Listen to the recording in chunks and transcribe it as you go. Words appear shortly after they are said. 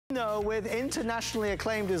No, with internationally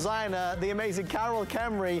acclaimed designer, the amazing Carol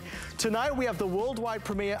Kemry. Tonight we have the worldwide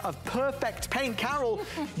premiere of Perfect Paint. Carol,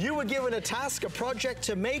 you were given a task, a project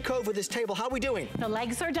to make over this table. How are we doing? The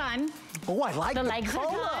legs are done. Oh, I like the legs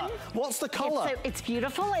color. are done. What's the color? It's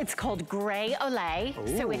beautiful. It's called Gray Olay.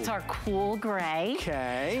 So it's our cool gray.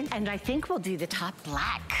 Okay. And I think we'll do the top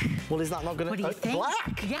black. Well, is that not going to... What do you think?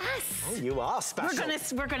 Black? Yes. Oh, you are special.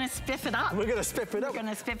 We're gonna spiff it up. We're going to spiff it up. We're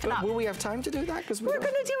gonna spiff it up. Will we have time to do that? Because we're going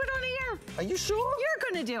to do it on air. Are you sure?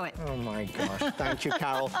 You're going to do it. Oh my gosh. Thank you,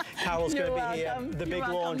 Carol. Carol's going to be here. The big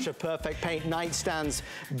launch of Perfect Paint. Nightstands,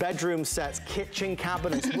 bedroom sets, kitchen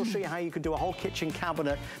cabinets. We'll show you how you could do a whole kitchen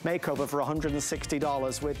cabinet makeover for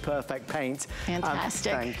 $160 with Perfect Paint.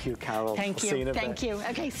 Fantastic. Thank you, Carol. Thank you. See you in a Thank bit. you.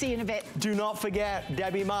 Okay, see you in a bit. Do not forget,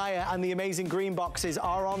 Debbie Meyer and the amazing green boxes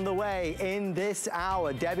are on the way in this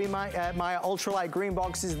hour. Debbie Meyer Ultralight Green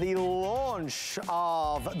Box is the launch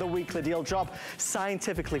of the weekly deal drop.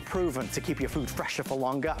 Scientifically proven to keep your food fresher for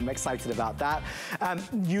longer. I'm excited about that.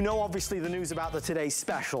 You know, obviously, the news about the Today's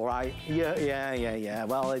Special, right? Yeah.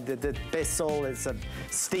 Well, the Bissell, it's a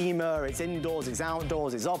steamer, it's indoors, it's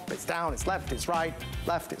outdoors, it's up, it's down, it's left, it's right,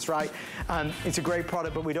 left, it's right. It's a great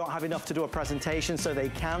product, but we don't have enough to do a presentation, so they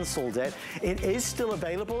canceled it. It is still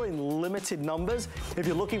available in limited numbers. If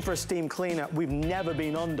you're looking for a steam cleaner, we've never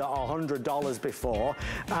been under $100 before.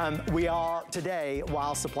 We are today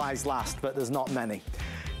while supplies last, but there's not many.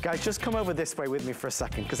 Guys, just come over this way with me for a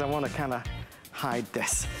second, because I want to kind of hide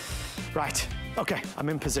this. Right, okay, I'm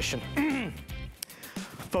in position.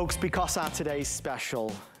 Folks, because our today's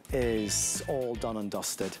special is all done and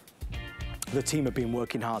dusted, the team have been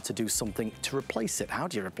working hard to do something to replace it. How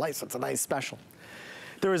do you replace a today's special?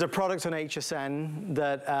 There is a product on HSN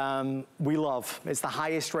that we love. It's the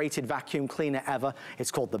highest rated vacuum cleaner ever.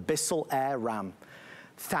 It's called the Bissell Air Ram.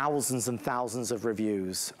 Thousands and thousands of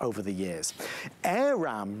reviews over the years. Air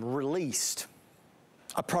Ram released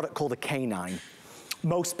a product called the K9.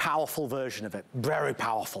 Most powerful version of it, very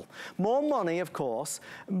powerful. More money, of course,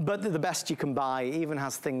 but the best you can buy. It even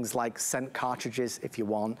has things like scent cartridges if you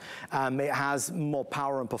want. It has more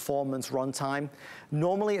power and performance, runtime.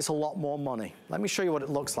 Normally, it's a lot more money. Let me show you what it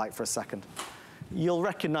looks like for a second. You'll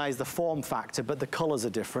recognize the form factor, but the colors are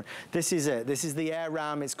different. This is it. This is the Air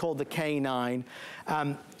Ram. It's called the K9.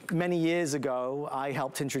 Many years ago, I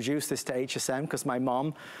helped introduce this to HSN because my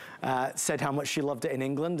mom said how much she loved it in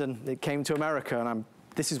England, and it came to America, and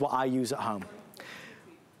this is what I use at home.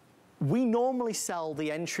 We normally sell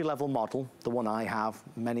the entry-level model, the one I have,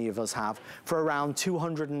 many of us have, for around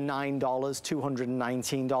 $209,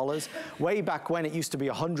 $219. Way back when, it used to be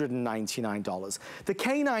 $199. The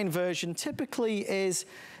K9 version typically is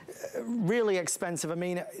really expensive. I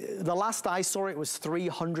mean, the last I saw it was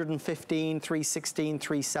 $315, $316,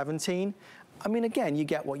 $317. I mean, again, you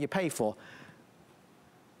get what you pay for.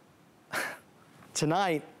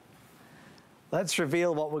 Tonight, let's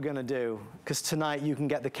reveal what we're gonna do, because tonight you can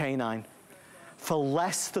get the K9 for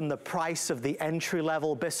less than the price of the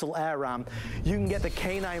entry-level Bissell Air Ram. You can get the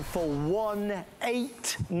K9 for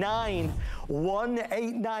 $189,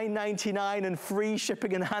 $189.99, and free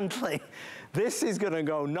shipping and handling. This is gonna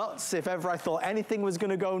go nuts. If ever I thought anything was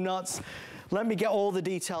gonna go nuts, let me get all the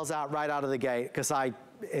details out right out of the gate, because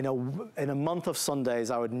in a month of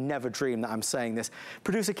Sundays, I would never dream that I'm saying this.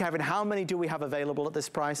 Producer Kevin, how many do we have available at this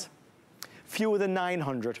price? Fewer than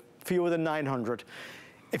 900, fewer than 900.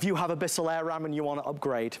 If you have a Bissell Air Ram and you want to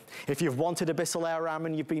upgrade, if you've wanted a Bissell Air Ram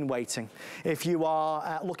and you've been waiting, if you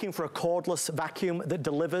are looking for a cordless vacuum that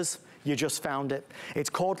delivers, you just found it. It's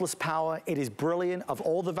cordless power, it is brilliant. Of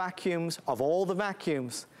all the vacuums,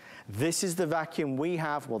 this is the vacuum we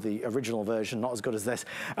have, well, the original version, not as good as this.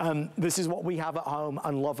 This is what we have at home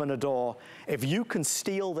and love and adore. If you can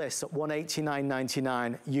steal this at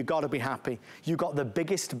 $189.99, you gotta be happy. You got the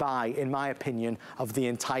biggest buy, in my opinion, of the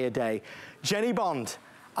entire day. Jenny Bond,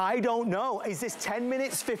 I don't know. Is this 10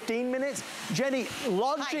 minutes, 15 minutes? Jenny,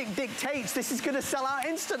 logic dictates this is gonna sell out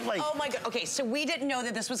instantly. Oh my God, okay, so we didn't know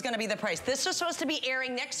that this was gonna be the price. This was supposed to be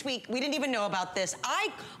airing next week. We didn't even know about this.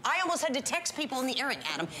 I almost had to text people in the airing,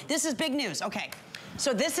 Adam. This is big news, okay.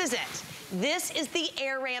 So this is it. This is the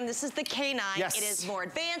Air Ram, this is the K9. Yes. It is more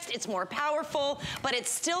advanced, it's more powerful, but it's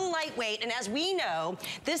still lightweight. And as we know,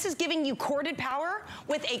 this is giving you corded power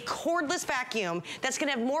with a cordless vacuum that's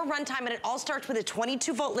gonna have more runtime, and it all starts with a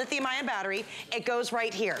 22-volt lithium-ion battery. It goes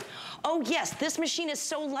right here. Oh yes, this machine is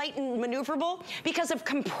so light and maneuverable because of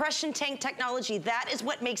compression tank technology. That is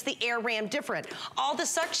what makes the Air Ram different. All the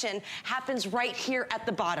suction happens right here at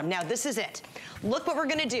the bottom. Now this is it. Look what we're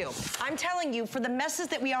gonna do. I'm telling you, for the messes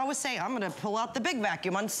that we always say, I'm gonna pull out the big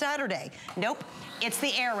vacuum on Saturday. Nope, it's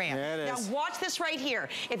the air ram. There it is. Now watch this right here.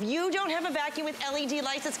 If you don't have a vacuum with LED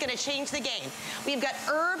lights, it's gonna change the game. We've got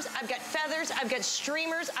herbs, I've got feathers, I've got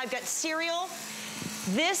streamers, I've got cereal.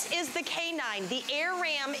 This is the K9. The Air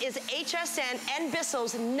Ram is HSN and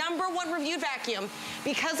Bissell's #1 reviewed vacuum.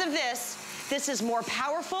 Because of this, this is more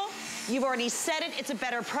powerful. You've already said it, it's a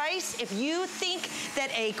better price. If you think that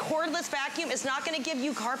a cordless vacuum is not gonna give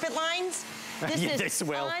you carpet lines, this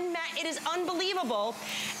it is unbelievable.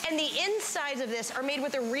 And the insides of this are made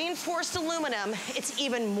with a reinforced aluminum. It's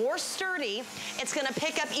even more sturdy. It's gonna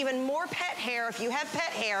pick up even more pet hair if you have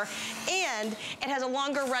pet hair, and it has a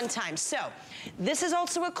longer run time. So, this is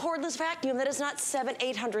also a cordless vacuum that is not $700,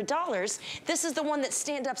 $800. This is the one that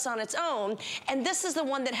stand-ups on its own, and this is the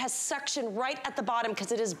one that has suction right at the bottom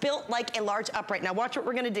because it is built like a large upright. Now watch what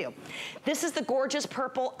we're gonna do. This is the gorgeous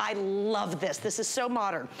purple. I love this. This is so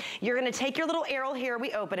modern. You're gonna take your little arrow here,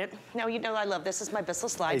 we open it. Now you know I love this. This is my Bissell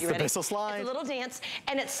slide. It's you ready? the Bissell slide. It's a little dance,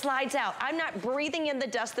 and it slides out. I'm not breathing in the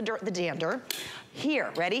dust, the dirt, the dander.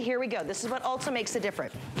 Here, ready? Here we go. This is what also makes it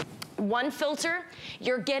different. One filter,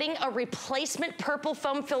 you're getting a replacement purple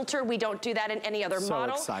foam filter. We don't do that in any other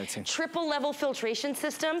model. So exciting. Triple level filtration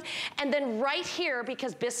system. And then right here,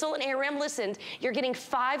 because Bissell and ARAM listened, you're getting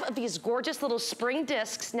 5 of these gorgeous little spring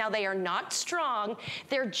discs. Now they are not strong,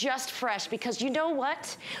 they're just fresh, because you know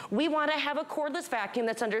what? We wanna have a cordless vacuum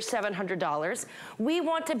that's under $700. We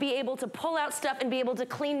want to be able to pull out stuff and be able to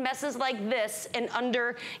clean messes like this in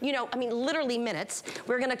under, you know, I mean, literally minutes.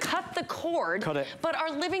 We're gonna cut the cord, but our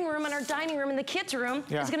living room and our dining room and the kids' room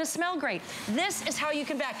is gonna smell great. This is how you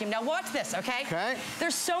can vacuum. Now watch this, okay? Okay.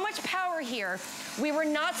 There's so much power here. We were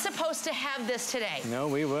not supposed to have this today. No,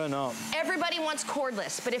 we were not. Everybody wants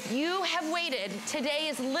cordless, but if you have waited, today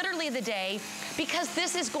is literally the day, because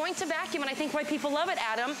this is going to vacuum, and I think why people love it,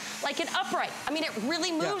 Adam, like an upright. I mean, it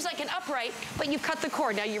really moves like an upright, but you've cut the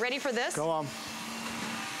cord. Now, you ready for this? Go on.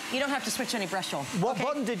 You don't have to switch any brush hole. What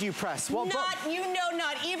button did you press? What button? You know,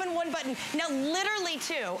 not even one button. Now, literally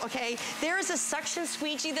two, okay? There is a suction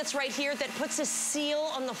squeegee that's right here that puts a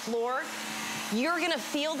seal on the floor. You're gonna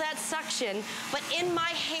feel that suction, but in my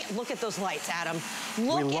hand, look at those lights, Adam.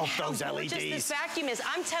 Look at how gorgeous this vacuum is.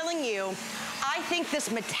 I'm telling you, I think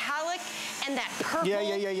this metallic and that purple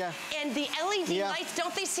and the LED lights,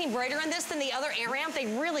 don't they seem brighter on this than the other AirAmp? They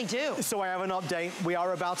really do. So I have an update. We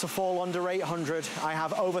are about to fall under 800. I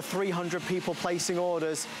have over 300 people placing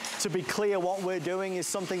orders. To be clear, what we're doing is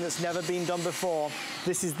something that's never been done before.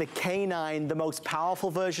 This is the K9, the most powerful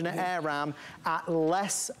version of AirAmp at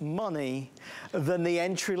less money than the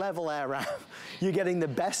entry-level AirAmp. You're getting the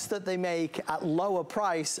best that they make at lower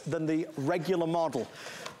price than the regular model.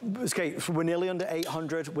 Okay, we're nearly under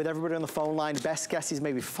 800 with everybody on the phone line. Best guess is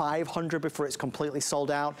maybe 500 before it's completely sold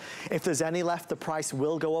out. If there's any left, the price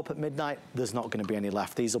will go up at midnight. There's not going to be any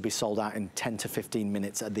left. These will be sold out in 10 to 15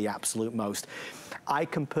 minutes at the absolute most. I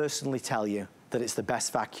can personally tell you that it's the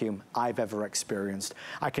best vacuum I've ever experienced.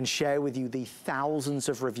 I can share with you the thousands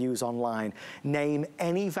of reviews online. Name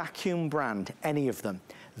any vacuum brand, any of them.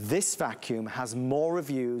 This vacuum has more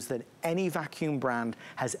reviews than any vacuum brand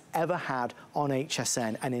has ever had on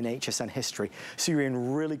HSN and in HSN history. So you're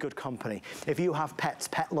in really good company. If you have pets,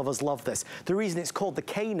 pet lovers love this. The reason it's called the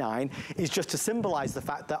K9 is just to symbolize the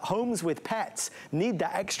fact that homes with pets need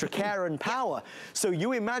that extra care and power. So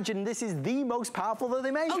you imagine this is the most powerful that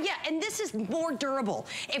they make. Oh yeah, and this is more durable.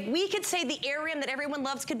 If we could say the AirAmp that everyone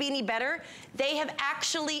loves could be any better, they have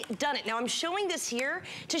actually done it. Now I'm showing this here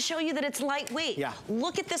to show you that it's lightweight. Yeah.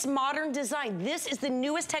 Look at this modern design. This is the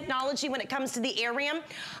newest technology when it comes to the AirAmp.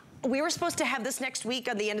 We were supposed to have this next week,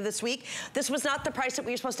 on the end of this week. This was not the price that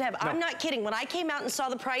we were supposed to have. No. I'm not kidding. When I came out and saw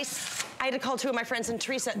the price, I had to call 2 of my friends, and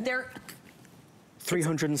Teresa, they're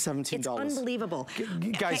 $317. It's unbelievable.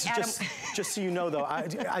 Guys, just so you know though,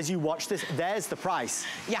 as you watch this, there's the price.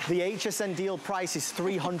 Yeah. The HSN deal price is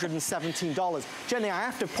 $317. Jenny, I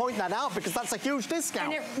have to point that out because that's a huge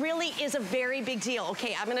discount. And it really is a very big deal.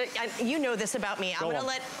 Okay, you know this about me. I'm gonna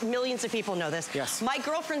let millions of people know this. Yes. My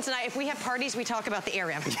girlfriends and I, if we have parties, we talk about the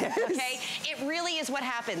AirAmp. Yes. Okay? It really is what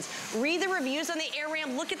happens. Read the reviews on the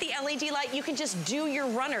AirAmp, look at the LED light, you can just do your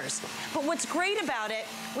runners. But what's great about it,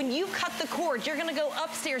 when you cut the cord, you're gonna go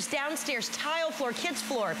upstairs, downstairs, tile floor, kids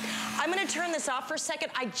floor. I'm gonna turn this off for a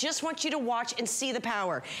second. I just want you to watch and see the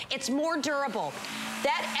power. It's more durable.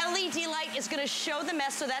 That LED light is gonna show the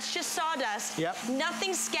mess, so that's just sawdust. Yep.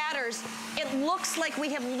 Nothing scatters. It looks like we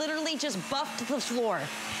have literally just buffed the floor.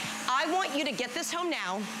 I want you to get this home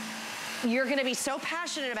now. You're gonna be so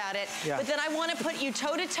passionate about it, but then I wanna put you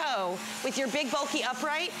toe to toe with your big bulky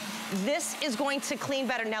upright. This is going to clean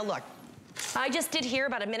better. Now look. I just did here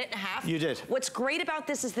about a minute and a half. You did. What's great about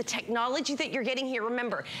this is the technology that you're getting here.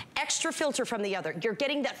 Remember, extra filter from the other. You're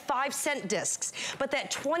getting that 5-cent discs, but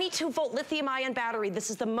that 22-volt lithium-ion battery, this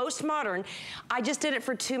is the most modern. I just did it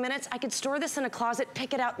for 2 minutes. I could store this in a closet,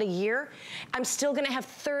 pick it out in a year. I'm still gonna have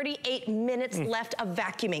 38 minutes left of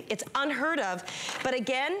vacuuming. It's unheard of, but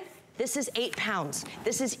again, this is 8 pounds.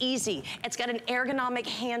 This is easy. It's got an ergonomic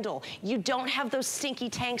handle. You don't have those stinky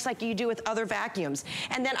tanks like you do with other vacuums.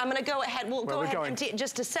 And then I'm gonna go ahead, we'll go ahead and empty it in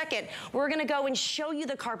just a second. We're gonna go and show you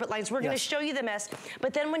the carpet lines. We're gonna show you the mess.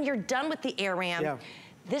 But then when you're done with the AirRam,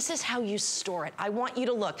 this is how you store it. I want you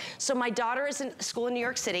to look. So my daughter is in school in New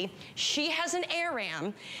York City. She has an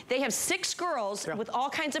AirRam. They have 6 girls with all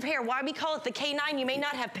kinds of hair. Why we call it the K9? You may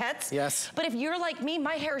not have pets. Yes. But if you're like me,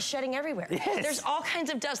 my hair is shedding everywhere. Yes. There's all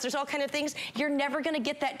kinds of dust. There's all kinds of things. You're never gonna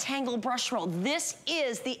get that tangled brush roll. This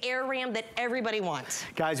is the AirRam that everybody wants.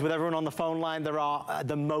 Guys, with everyone on the phone line, there are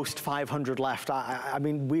the most 500 left. I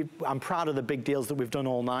mean, I'm proud of the big deals that we've done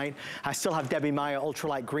all night. I still have Debbie Meyer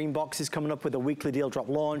Ultralight Green Boxes coming up with a weekly deal drop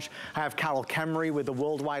launch. I have Carol Kemery with the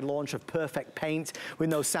worldwide launch of Perfect Paint. With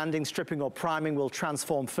no sanding, stripping, or priming, will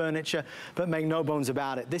transform furniture. But make no bones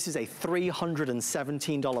about it, this is a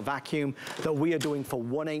 $317 vacuum that we are doing for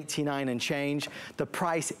 $189 and change. The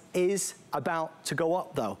price is about to go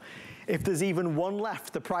up though. If there's even one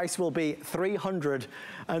left, the price will be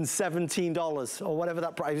 $317 or whatever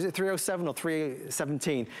that price is. It 307 or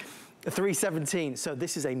 317? 317, so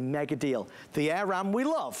this is a mega deal. The AirRam we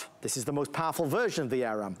love. This is the most powerful version of the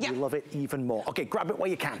AirRam. We love it even more. Okay, grab it while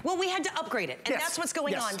you can. Well, we had to upgrade it, and that's what's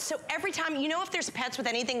going on. So every time, you know, if there's pets with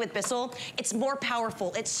anything with Bissell, it's more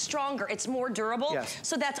powerful, it's stronger, it's more durable.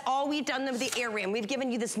 So that's all we've done with the AirRam. We've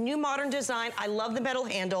given you this new modern design. I love the metal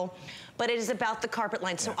handle, but it is about the carpet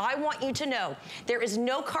line. So I want you to know, there is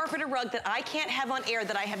no carpet or rug that I can't have on air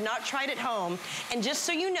that I have not tried at home. And just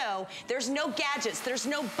so you know, there's no gadgets, there's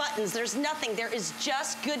no buttons, there's nothing. There is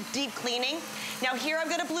just good deep cleaning. Now here I've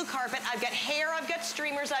got a blue carpet, I've got hair, I've got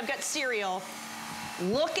streamers, I've got cereal.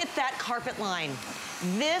 Look at that carpet line.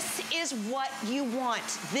 This is what you want.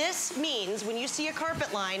 This means when you see a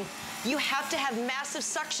carpet line, you have to have massive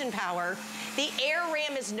suction power. The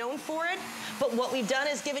AirRam is known for it, but what we've done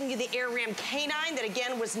is given you the AirRam K9 that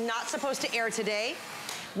again was not supposed to air today.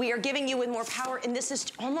 We are giving you with more power, and this is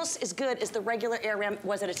almost as good as the regular AirRam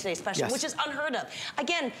was at a Today Special, which is unheard of.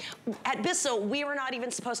 Again, at Bissell, we were not even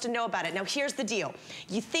supposed to know about it. Now, here's the deal.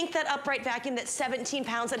 You think that upright vacuum, that 17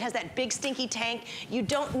 pounds, that has that big stinky tank, you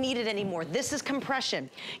don't need it anymore. This is compression.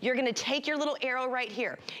 You're gonna take your little arrow right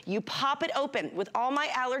here. You pop it open. With all my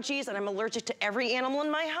allergies, and I'm allergic to every animal in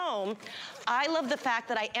my home, I love the fact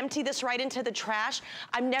that I empty this right into the trash.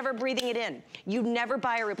 I'm never breathing it in. You never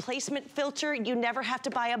buy a replacement filter. You never have to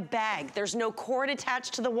buy a bag. There's no cord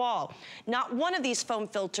attached to the wall. Not one of these foam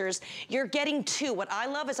filters. You're getting 2. What I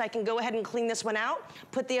love is I can go ahead and clean this one out,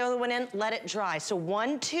 put the other one in, let it dry. So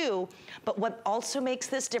 1, 2, but what also makes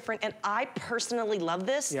this different, and I personally love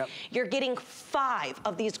this, you're getting 5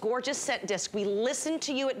 of these gorgeous scent discs. We listen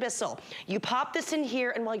to you at Bissell. You pop this in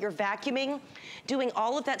here, and while you're vacuuming, doing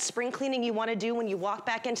all of that spring cleaning you want to do when you walk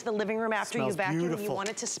back into the living room after you vacuum, you want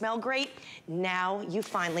it to smell great, now you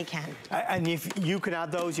finally can. And if you can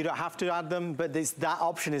add those, you don't have to add them, but that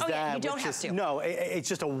option is there. Yeah, you don't have to. No, it's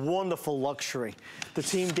just a wonderful luxury. The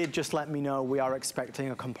team did just let me know we are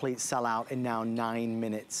expecting a complete sellout in now 9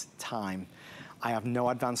 minutes time. I have no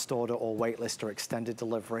advanced order or wait list or extended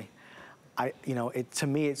delivery. To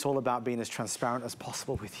me, it's all about being as transparent as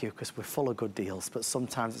possible with you because we're full of good deals, but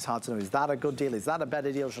sometimes it's hard to know, is that a good deal? Is that a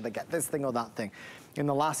better deal? Should I get this thing or that thing? In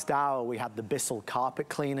the last hour, we had the Bissell carpet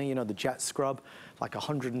cleaner, you know, the jet scrub, like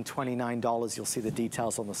 $129. You'll see the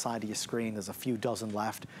details on the side of your screen. There's a few dozen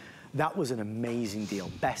left. That was an amazing deal,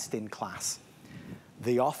 best in class.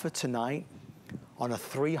 The offer tonight on a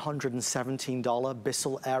 $317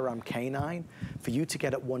 Bissell AirRam K9, for you to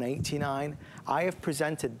get at $189, I have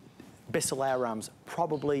presented Bissell AirRams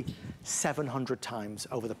probably 700 times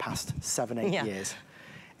over the past 7-8 years.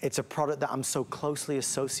 It's a product that I'm so closely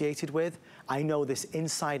associated with. I know this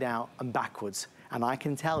inside out and backwards, and I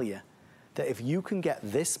can tell you that if you can get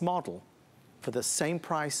this model for the same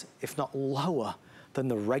price, if not lower, than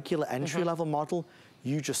the regular entry-level model,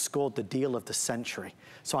 you just scored the deal of the century.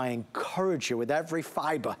 So I encourage you with every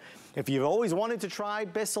fiber. If you've always wanted to try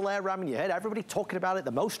Bissell AirRam and you heard everybody talking about it,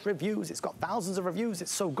 the most reviews, it's got thousands of reviews,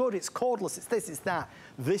 it's so good, it's cordless, it's this, it's that.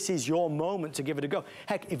 This is your moment to give it a go.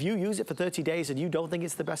 Heck, if you use it for 30 days and you don't think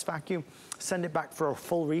it's the best vacuum, send it back for a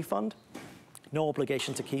full refund. No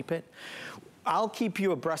obligation to keep it. I'll keep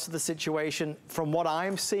you abreast of the situation. From what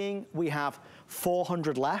I'm seeing, we have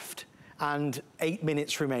 400 left and 8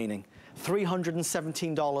 minutes remaining.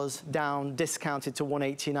 $317 down, discounted to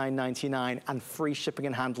 $189.99, and free shipping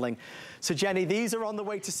and handling. So Jenny, these are on the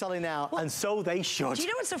way to selling out, and so they should. Do you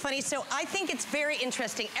know what's so funny? So I think it's very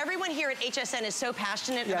interesting. Everyone here at HSN is so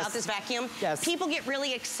passionate about this vacuum. Yes. People get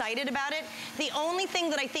really excited about it. The only thing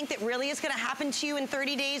that I think that really is gonna happen to you in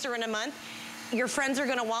 30 days or in a month, your friends are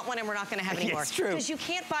gonna want one and we're not gonna have any more. It's true. Because you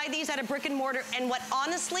can't buy these at a brick and mortar, and what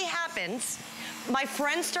honestly happens, my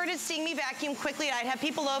friends started seeing me vacuum quickly. I'd have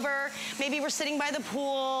people over, maybe we're sitting by the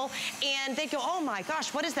pool, and they'd go, oh my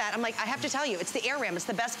gosh, what is that? I'm like, I have to tell you, it's the AirRam. It's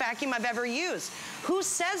the best vacuum I've ever used. Who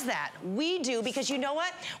says that? We do, because you know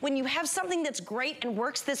what? When you have something that's great and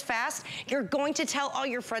works this fast, you're going to tell all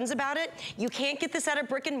your friends about it. You can't get this at a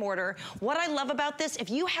brick and mortar. What I love about this, if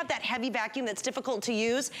you have that heavy vacuum that's difficult to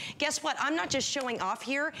use, guess what? I'm not just showing off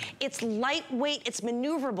here. It's lightweight, it's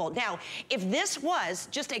maneuverable. Now, if this was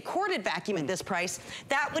just a corded vacuum at this price,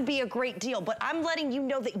 that would be a great deal. But I'm letting you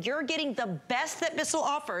know that you're getting the best that Bissell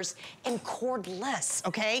offers in cordless,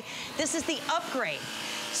 okay? This is the upgrade.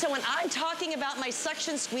 So when I'm talking about my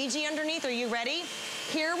suction squeegee underneath, are you ready?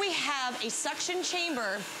 Here we have a suction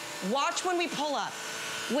chamber. Watch when we pull up.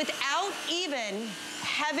 Without even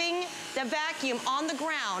having the vacuum on the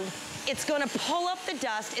ground, it's gonna pull up the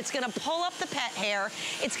dust, it's gonna pull up the pet hair,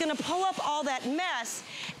 it's gonna pull up all that mess,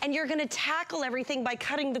 and you're gonna tackle everything by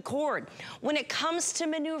cutting the cord. When it comes to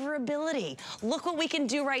maneuverability, look what we can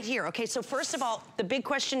do right here. Okay, so first of all, the big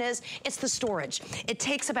question is, it's the storage. It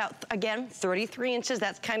takes about, again, 33 inches,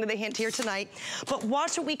 that's kind of the hint here tonight, but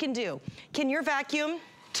watch what we can do. Can your vacuum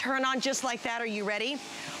turn on just like that? Are you ready?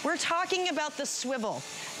 We're talking about the swivel.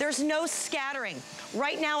 There's no scattering.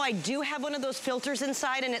 Right now, I do have one of those filters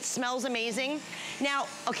inside and it smells amazing. Now,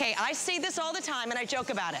 okay, I say this all the time and I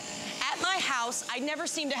joke about it. At my house, I never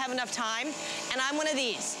seem to have enough time, and I'm one of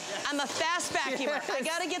these. I'm a fast vacuumer. I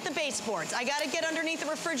gotta get the baseboards. I gotta get underneath the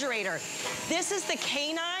refrigerator. This is the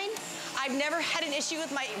K9. I've never had an issue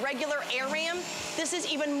with my regular AirRam. This is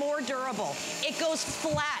even more durable. It goes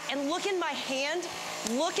flat, and look in my hand,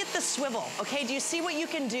 look at the swivel, okay? Do you see what you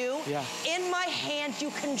can do? Yeah. In my hand, you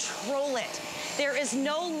control it. There is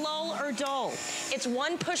no lull or dull. It's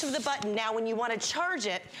one push of the button. Now, when you want to charge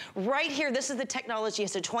it, right here, this is the technology.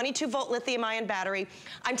 It's a 22-volt lithium-ion battery.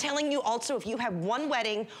 I'm telling you also, if you have one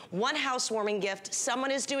wedding, one housewarming gift,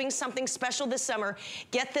 someone is doing something special this summer,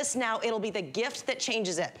 get this now. It'll be the gift that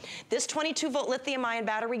changes it. This 22-volt lithium-ion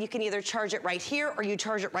battery, you can either charge it right here or you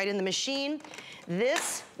charge it right in the machine.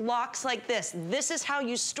 This locks like this. This is how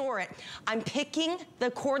you store it. I'm picking the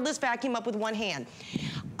cordless vacuum up with one hand.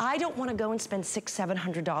 I don't want to go and spend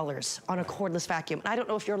 $600, $700 on a cordless vacuum. And I don't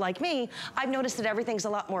know if you're like me, I've noticed that everything's a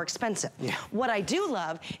lot more expensive. Yeah. What I do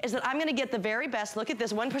love is that I'm going to get the very best. Look at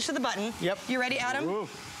this, one push of the button. Yep. You ready, Adam?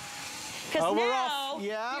 Because now,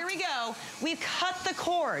 here we go. We've cut the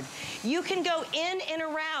cord. You can go in and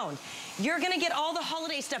around. You're gonna get all the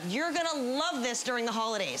holiday stuff. You're gonna love this during the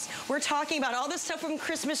holidays. We're talking about all this stuff from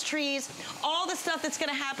Christmas trees, all the stuff that's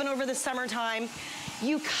gonna happen over the summertime.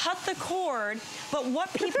 You cut the cord, but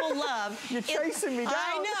what people love— You're chasing me down.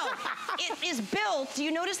 I know. It is built, do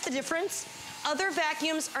you notice the difference? Other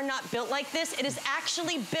vacuums are not built like this. It is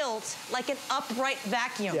actually built like an upright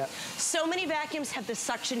vacuum. Yeah. So many vacuums have the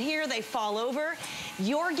suction here, they fall over.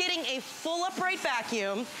 You're getting a full upright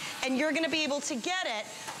vacuum, and you're gonna be able to get it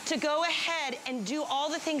to go ahead and do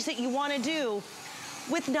all the things that you wanna do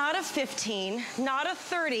with not a 15, not a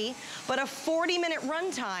 30, but a 40-minute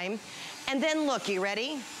runtime. And then look, you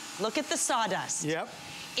ready? Look at the sawdust. Yep.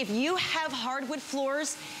 If you have hardwood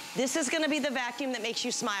floors, this is gonna be the vacuum that makes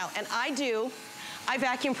you smile. And I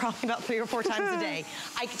vacuum probably about 3 or 4 times a day.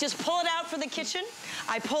 I just pull it out for the kitchen.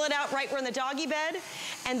 I pull it out right where in the doggy bed.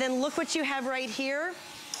 And then look what you have right here.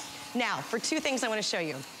 Now, for 2 things I wanna show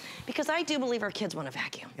you. Because I do believe our kids want to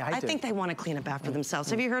vacuum. Yeah, I think they want to clean up after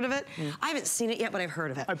themselves. Have you heard of it? I haven't seen it yet, but I've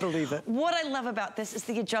heard of it. I believe it. What I love about this is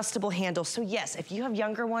the adjustable handle. So yes, if you have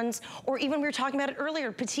younger ones, or even we were talking about it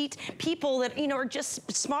earlier, petite people that, you know, are just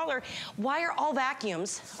smaller, why are all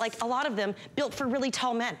vacuums, like a lot of them, built for really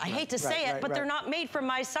tall men? I hate to say it, but they're not made for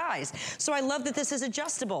my size. So I love that this is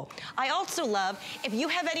adjustable. I also love, if you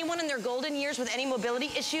have anyone in their golden years with any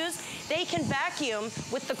mobility issues, they can vacuum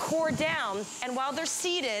with the cord down, and while they're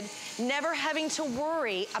seated, never having to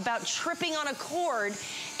worry about tripping on a cord,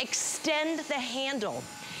 extend the handle.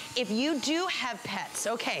 If you do have pets,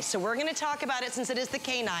 okay, so we're gonna talk about it since it is the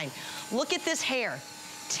K9. Look at this hair.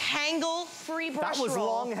 Tangle-free brush roll. That was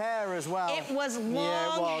long hair as well. It was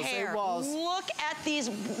long hair. It was. Look at these,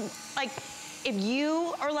 like, if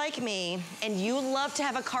you are like me and you love to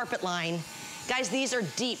have a carpet line, Guys, these are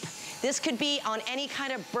deep. This could be on any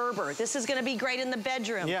kind of Berber. This is gonna be great in the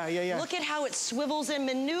bedroom. Yeah, yeah, yeah. Look at how it swivels and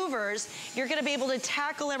maneuvers. You're gonna be able to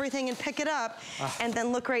tackle everything and pick it up. And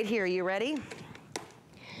then look right here, you ready?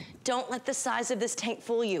 Don't let the size of this tank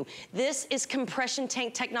fool you. This is compression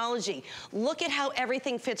tank technology. Look at how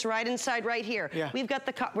everything fits right inside right here. Yeah. We've got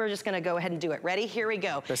the, we're just gonna go ahead and do it. Ready? Here we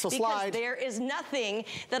go. This'll slide. Because there is nothing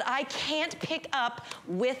that I can't pick up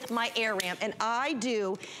with my air ramp. And I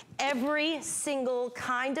do every single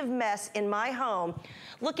kind of mess in my home.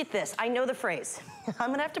 Look at this, I know the phrase.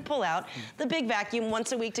 I'm gonna have to pull out the big vacuum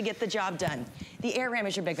once a week to get the job done. The air ram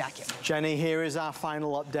is your big vacuum. Jenny, here is our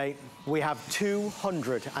final update. We have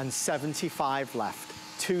 275 left,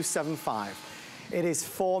 275. It is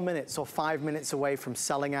 4 minutes or 5 minutes away from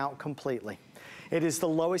selling out completely. It is the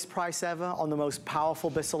lowest price ever on the most powerful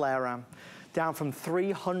Bissell air ram, down from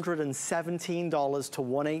 $317 to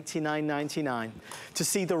 $189.99. To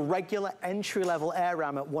see the regular entry-level air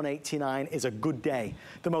ram at $189 is a good day.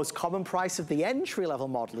 The most common price of the entry-level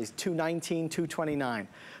model is $219, $229.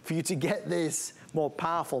 For you to get this more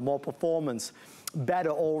powerful, more performance, better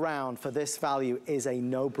all round for this value is a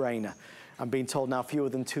no-brainer. I'm being told now fewer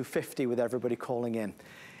than 250 with everybody calling in.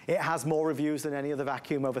 It has more reviews than any other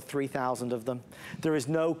vacuum, over 3,000 of them. There is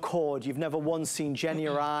no cord. You've never once seen Jenny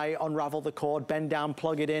or I unravel the cord, bend down,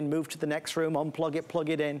 plug it in, move to the next room, unplug it, plug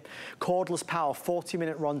it in. Cordless power,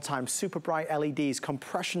 40-minute runtime, super bright LEDs,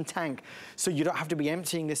 compression tank, so you don't have to be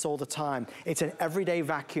emptying this all the time. It's an everyday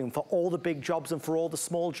vacuum for all the big jobs and for all the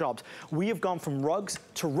small jobs. We have gone from rugs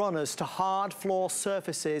to runners to hard floor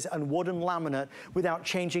surfaces and wooden laminate without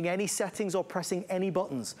changing any settings or pressing any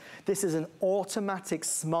buttons. This is an automatic,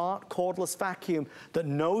 smart cordless vacuum that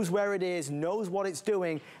knows where it is, knows what it's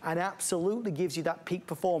doing, and absolutely gives you that peak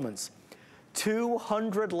performance.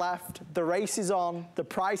 200 left, the race is on, the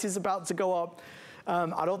price is about to go up.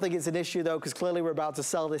 I don't think it's an issue though, because clearly we're about to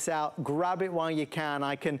sell this out. Grab it while you can.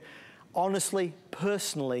 I can honestly,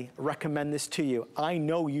 personally recommend this to you. I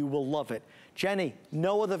know you will love it. Jenny,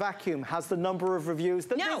 no other vacuum has the number of reviews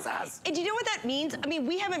that this has. And do you know what that means? I mean,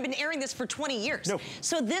 we haven't been airing this for 20 years. No.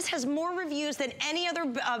 So this has more reviews than any other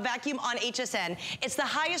vacuum on HSN. It's the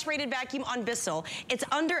highest rated vacuum on Bissell. It's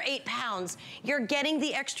under 8 pounds. You're getting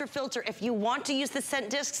the extra filter. If you want to use the scent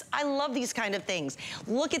discs, I love these kind of things.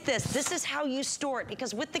 Look at this. This is how you store it,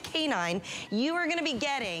 because with the K9, you are gonna be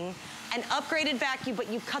getting an upgraded vacuum, but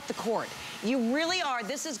you've cut the cord. You really are.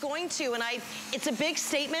 This is going to, and it's a big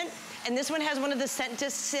statement, and this one has one of the scent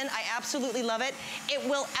discs in. I absolutely love it. It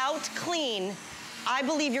will out clean, I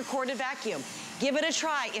believe, your corded vacuum. Give it a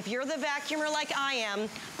try. If you're the vacuumer like I am,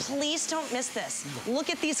 please don't miss this. Look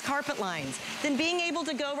at these carpet lines. Then being able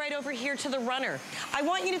to go right over here to the runner. I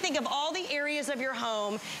want you to think of all the areas of your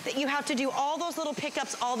home that you have to do all those little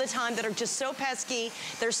pickups all the time that are just so pesky,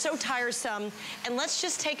 they're so tiresome. And let's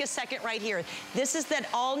just take a second right here. This is that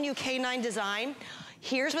all new K9 design.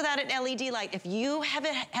 Here's without an LED light. If you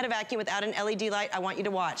haven't had a vacuum without an LED light, I want you to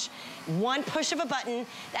watch. One push of a button,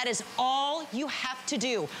 that is all you have to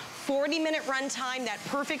do. 40-minute run time, that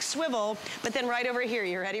perfect swivel, but then right over here,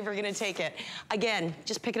 you ready? We're gonna take it. Again,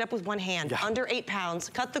 just pick it up with one hand. Yeah. Under 8 pounds,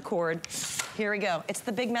 cut the cord. Here we go. It's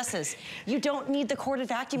the big messes. You don't need the corded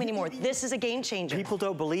vacuum anymore. This is a game changer. People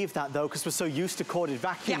don't believe that though, because we're so used to corded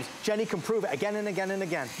vacuums. Yeah. Jenny can prove it again and again and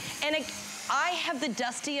again. And I have the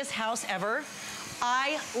dustiest house ever.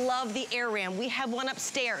 I love the air ram. We have one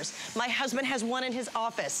upstairs. My husband has one in his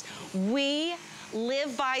office. We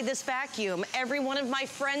live by this vacuum. Every one of my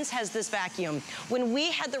friends has this vacuum. When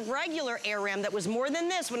we had the regular air ram that was more than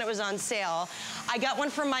this when it was on sale, I got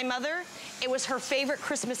one from my mother. It was her favorite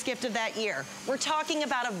Christmas gift of that year. We're talking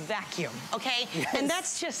about a vacuum, okay? Yes. And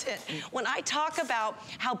that's just it. When I talk about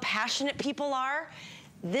how passionate people are,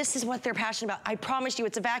 this is what they're passionate about. I promise you,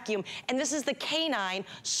 it's a vacuum. And this is the K9,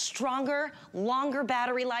 stronger, longer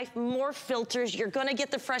battery life, more filters. You're gonna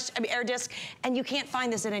get the fresh air disc, and you can't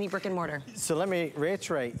find this at any brick and mortar. So let me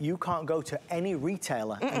reiterate, you can't go to any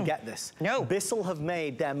retailer and get this. No. Bissell have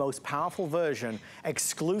made their most powerful version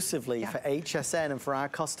exclusively for HSN and for our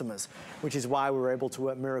customers, which is why we were able to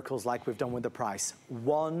work miracles like we've done with the price.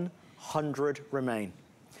 100 remain.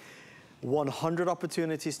 100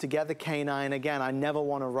 opportunities to get the K9. Again, I never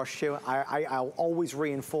want to rush you. I'll always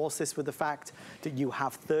reinforce this with the fact that you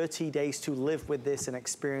have 30 days to live with this and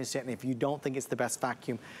experience it. And if you don't think it's the best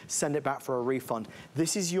vacuum, send it back for a refund.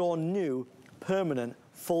 This is your new permanent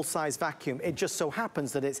full-size vacuum. It just so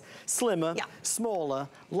happens that it's slimmer, smaller,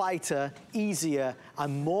 lighter, easier,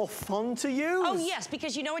 and more fun to use. Oh yes,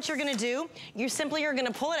 because you know what you're gonna do? You simply are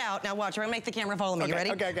gonna pull it out. Now watch, we're gonna make the camera follow me. You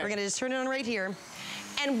ready? Okay. We're gonna just turn it on right here.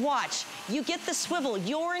 And watch, you get the swivel,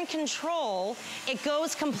 you're in control. It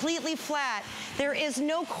goes completely flat. There is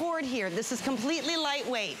no cord here. This is completely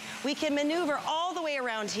lightweight. We can maneuver all the way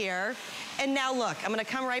around here. And now look, I'm gonna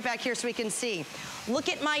come right back here so we can see. Look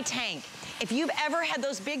at my tank. If you've ever had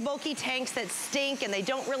those big bulky tanks that stink and they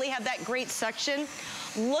don't really have that great suction,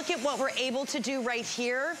 look at what we're able to do right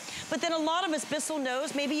here. But then a lot of us, Bissell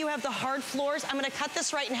knows, maybe you have the hard floors. I'm gonna cut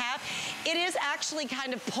this right in half. It is actually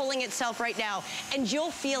kind of pulling itself right now, and you'll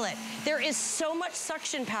feel it. There is so much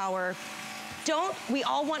suction power. We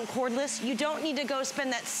all want cordless. You don't need to go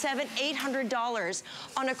spend that $700, $800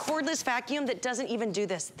 on a cordless vacuum that doesn't even do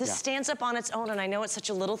this. This stands up on its own, and I know it's such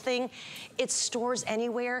a little thing. It stores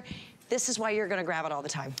anywhere. This is why you're gonna grab it all the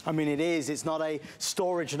time. I mean, it is. It's not a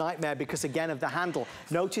storage nightmare because, again, of the handle.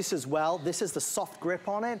 Notice as well, this is the soft grip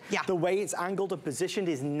on it. Yeah. The way it's angled and positioned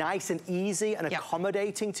is nice and easy and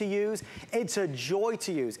accommodating to use. It's a joy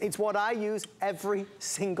to use. It's what I use every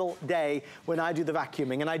single day when I do the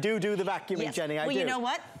vacuuming. And I do the vacuuming, Jenny, I do. Well, you know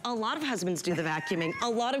what? A lot of husbands do the vacuuming. A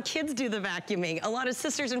lot of kids do the vacuuming. A lot of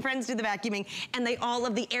sisters and friends do the vacuuming. And they all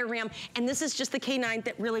love the Air Ram. And this is just the K9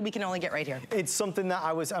 that really we can only get right here. It's something that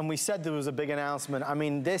and we said there was a big announcement. I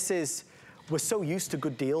mean, we're so used to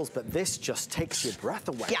good deals, but this just takes your breath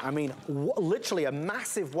away. Yeah. I mean, literally a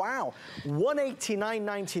massive wow.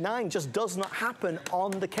 $189.99 just does not happen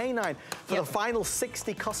on the K9. For the final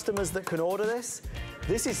 60 customers that can order this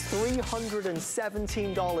is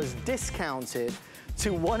 $317 discounted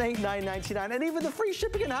to $189.99, and even the free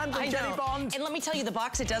shipping and handling, Jenny Bond. And let me tell you, the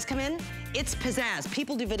box it does come in, it's pizzazz.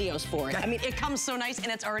 People do videos for it. I mean, it comes so nice, and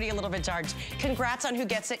it's already a little bit charged. Congrats on who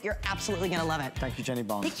gets it. You're absolutely gonna love it. Thank you, Jenny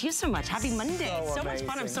Bond. Thank you so much. Happy Monday. So much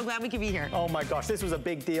fun. I'm so glad we could be here. Oh my gosh, this was a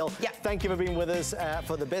big deal. Yeah. Thank you for being with us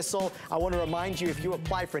for the Bissell. I want to remind you, if you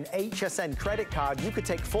apply for an HSN credit card, you could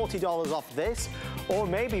take $40 off this, or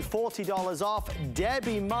maybe $40 off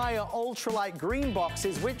Debbie Meyer Ultralight Green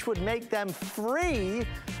Boxes, which would make them free.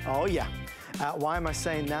 Oh yeah. Why am I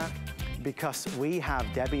saying that? Because we have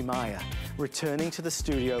Debbie Meyer returning to the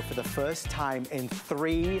studio for the first time in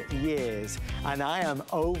 3 years, and I am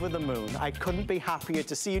over the moon. I couldn't be happier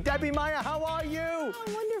to see you. Debbie Meyer, how are you? Oh,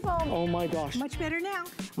 wonderful. Oh my gosh. Much better now.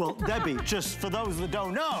 Well, Debbie, just for those that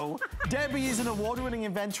don't know, Debbie is an award-winning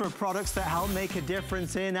inventor of products that help make a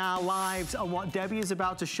difference in our lives, and what Debbie is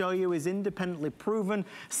about to show you is independently proven,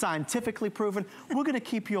 scientifically proven. We're going to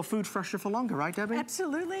keep your food fresher for longer, right, Debbie?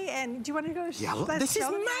 Absolutely, and do you want to go? Yeah, look, this is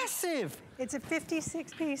massive. It's a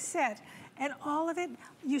 56-piece set. And all of it,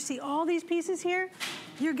 you see all these pieces here,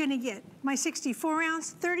 you're gonna get my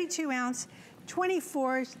 64-ounce, 32-ounce,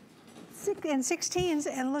 24s, and 16s,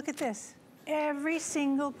 and look at this. Every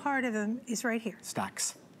single part of them is right here.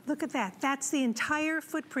 Stacks. Look at that. That's the entire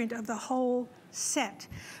footprint of the whole set.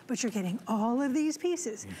 But you're getting all of these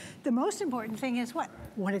pieces. The most important thing is what?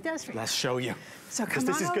 What it does for you. Let's show you. So come on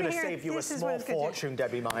over here. This is going to save you a small fortune,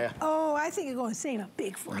 Debbie Meyer. Oh, I think you're going to save a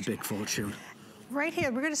big fortune. A big fortune. Right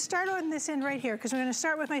here, we're going to start on this end right here because we're going to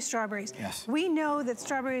start with my strawberries. Yes. We know that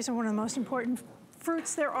strawberries are one of the most important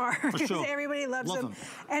fruits there are because sure. everybody loves them.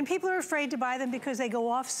 And people are afraid to buy them because they go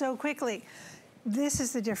off so quickly. This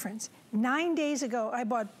is the difference. 9 days ago, I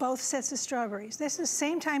bought both sets of strawberries. This is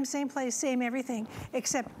same time, same place, same everything,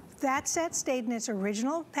 except that set stayed in its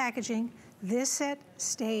original packaging. This set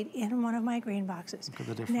stayed in one of my green boxes. Look at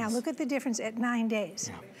the difference. Now look at the difference at 9 days.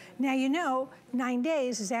 Yeah. Now you know 9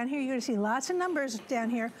 days is down here. You're going to see lots of numbers down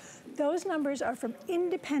here. Those numbers are from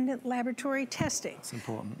independent laboratory testing. It's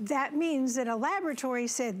important. That means that a laboratory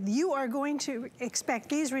said you are going to expect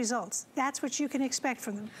these results. That's what you can expect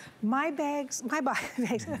from them. My bags,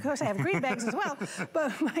 of course I have green bags as well,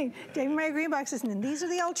 but my Debbie Meyer green boxes, and these are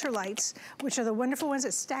the ultralights, which are the wonderful ones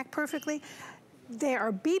that stack perfectly. They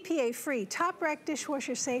are BPA free, top rack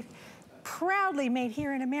dishwasher safe, proudly made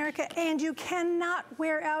here in America, and you cannot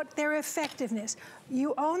wear out their effectiveness.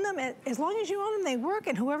 You own them, as long as you own them, they work,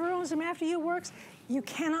 and whoever owns them after you works, you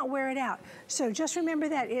cannot wear it out. So just remember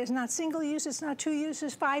that. It is not single use, it's not 2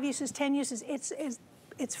 uses, 5 uses, 10 uses,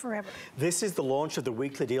 it's forever. This is the launch of the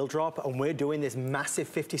weekly deal drop, and we're doing this massive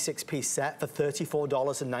 56-piece set for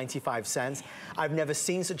 $34.95. I've never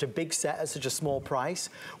seen such a big set at such a small price.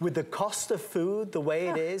 With the cost of food the way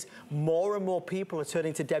it is, more and more people are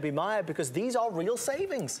turning to Debbie Meyer because these are real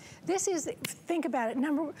savings. This is, think about it,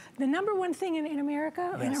 the number one thing in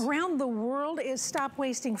America and around the world is stop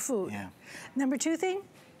wasting food. Number 2 thing,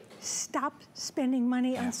 stop spending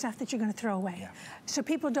money on stuff that you're going to throw away. So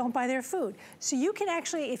people don't buy their food. So you can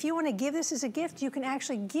actually, if you want to give this as a gift, you can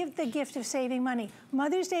actually give the gift of saving money.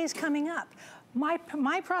 Mother's Day is coming up. My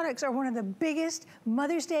products are one of the biggest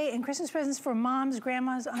Mother's Day and Christmas presents for moms,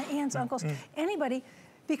 grandmas, aunts, uncles, anybody.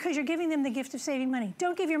 because you're giving them the gift of saving money.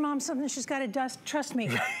 Don't give your mom something she's got to dust. Trust me.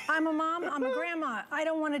 I'm a mom, I'm a grandma. I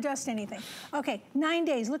don't want to dust anything. Okay, 9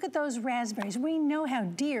 days. Look at those raspberries. We know how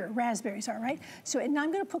dear raspberries are, right? So now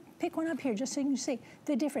I'm going to pick one up here just so you can see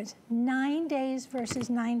the difference. 9 days versus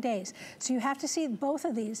 9 days. So you have to see both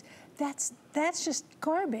of these. That's just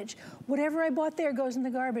garbage. Whatever I bought there goes in the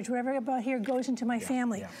garbage. Whatever I bought here goes into my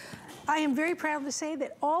family. I am very proud to say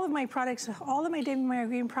that all of my products, all of my David Meyer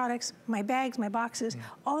Green products, my bags, my boxes,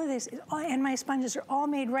 all of this, and my sponges are all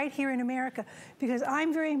made right here in America because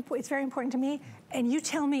it's very important to me, and you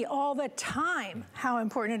tell me all the time how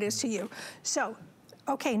important it is to you. So,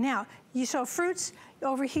 okay, now, you saw fruits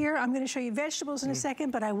over here. I'm going to show you vegetables in a second,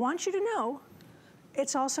 but I want you to know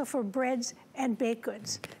it's also for breads and baked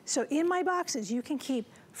goods. So in my boxes, you can keep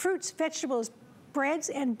fruits, vegetables, breads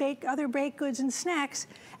and other baked goods and snacks,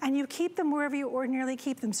 and you keep them wherever you ordinarily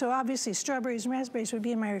keep them. So obviously strawberries and raspberries would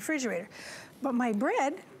be in my refrigerator, but my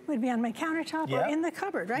bread would be on my countertop or in the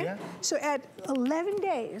cupboard, right? Yeah. So at 11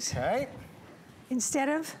 days, instead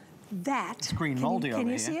of that, it's green moldy over here.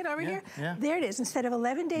 Can you see it over here? Yeah. There it is. Instead of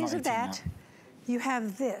 11 days of that, you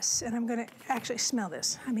have this, and I'm going to actually smell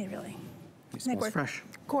this. I mean, really. It smells fresh.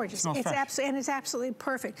 Gorgeous. It's absolutely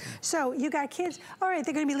perfect. So you got kids, all right,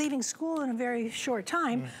 they're going to be leaving school in a very short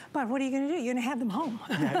time, but what are you going to do? You're going to have them home.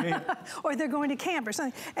 Or they're going to camp or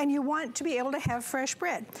something. And you want to be able to have fresh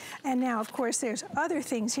bread. And now, of course, there's other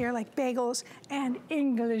things here like bagels and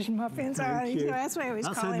English muffins. That's what I always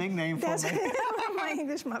call it. That's a nickname for me. My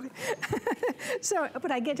English muffin. So,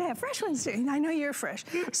 but I get to have fresh ones too. I know you're fresh.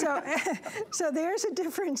 So, so there's a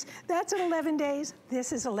difference. That's at 11 days.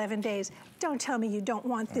 This is 11 days. Don't tell me you don't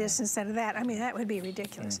want this instead of that. I mean, that would be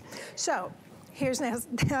ridiculous. So here's,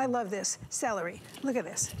 I love this, celery. Look at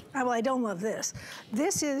this. Well, I don't love this.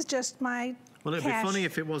 This is just my Well, it'd be funny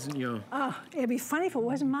if it wasn't your... Oh, it'd be funny if it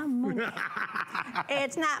wasn't my money.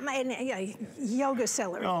 It's not my yoga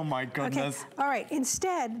celery. Oh, my goodness. Okay. All right,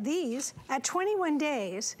 instead, these, at 21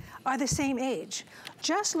 days, are the same age.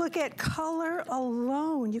 Just look at color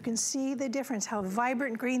alone. You can see the difference, how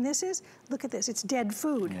vibrant green this is. Look at this, it's dead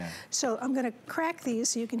food. Yeah. So I'm gonna crack these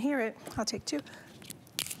so you can hear it. I'll take two.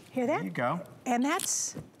 Hear that? There you go. And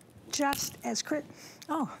that's just as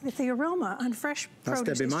the aroma on fresh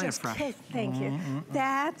produce Debbie Meyer is just fresh. Thank you.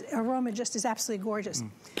 That aroma just is absolutely gorgeous.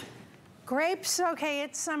 Grapes, okay,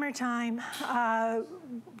 it's summertime.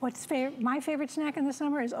 My favorite snack in the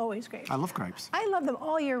summer is always grapes. I love grapes. I love them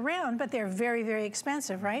all year round, but they're very, very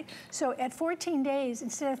expensive, right? So at 14 days,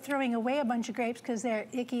 instead of throwing away a bunch of grapes because they're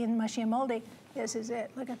icky and mushy and moldy, this is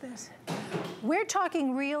it. Look at this. We're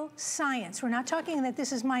talking real science. We're not talking that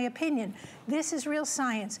this is my opinion. This is real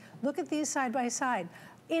science. Look at these side by side.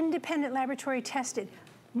 Independent laboratory tested.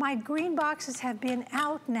 My green boxes have been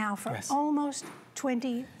out now for almost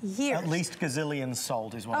 20 years. At least gazillions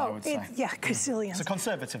sold is what I would say. Yeah, gazillions. It's a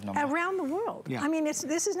conservative number. Around the world. Yeah. I mean, this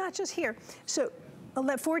is not just here. So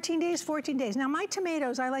 14 days, 14 days. Now, my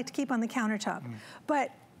tomatoes I like to keep on the countertop,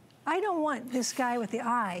 but I don't want this guy with the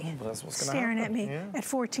eye staring at me at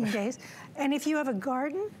 14 days. And if you have a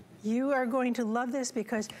garden, you are going to love this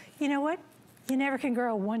because, you know what? You never can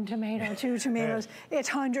grow one tomato, two tomatoes. It's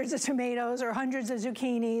hundreds of tomatoes or hundreds of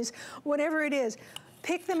zucchinis, whatever it is.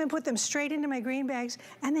 Pick them and put them straight into my green bags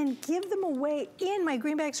and then give them away in my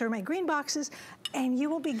green bags or my green boxes, and you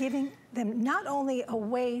will be giving them not only a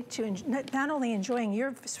way to, not only enjoying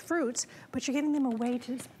your fruits, but you're giving them a way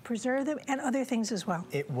to preserve them and other things as well.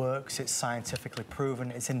 It works, it's scientifically proven,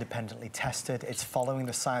 it's independently tested, it's following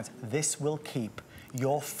the science. This will keep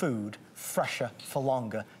your food fresher for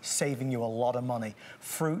longer, saving you a lot of money.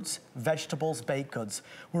 Fruits, vegetables, baked goods.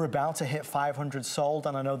 We're about to hit 500 sold,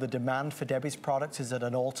 and I know the demand for Debbie's products is at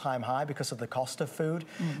an all-time high because of the cost of food.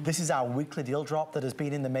 This is our weekly deal drop that has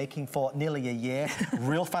been in the making for nearly a year.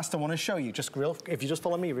 Real fast, I want to show you, if you just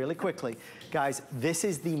follow me really quickly. Guys, this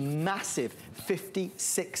is the massive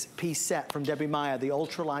 56-piece set from Debbie Meyer, the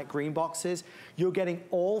ultralight green boxes. You're getting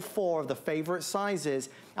all 4 of the favorite sizes,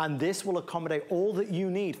 and this will accommodate all that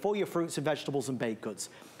you need for your fruits and vegetables and baked goods.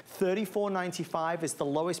 $34.95 is the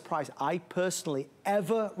lowest price I personally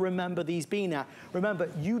ever remember these being at. Remember,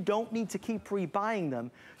 you don't need to keep rebuying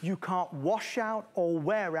them. You can't wash out or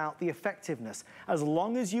wear out the effectiveness. As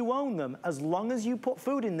long as you own them, as long as you put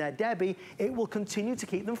food in there, Debbie, it will continue to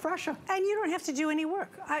keep them fresher. And you don't have to do any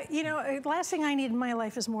work. You know, the last thing I need in my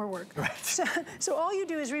life is more work. Right. So all you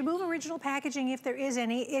do is remove original packaging if there is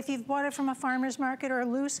any. If you've bought it from a farmer's market or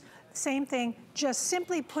loose, same thing. Just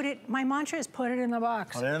simply put it, my mantra is put it in the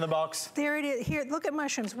box. Put it in the box. There it is. Here, look at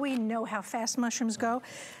mushrooms. We know how fast mushrooms go.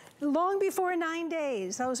 Long before 9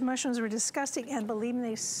 days, those mushrooms were disgusting, and believe me,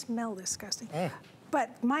 they smell disgusting.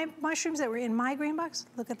 But my mushrooms that were in my green box,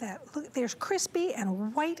 look at that. Look, they're crispy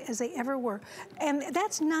and white as they ever were. And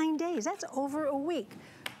that's 9 days, that's over a week.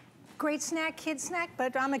 Great snack, kid snack,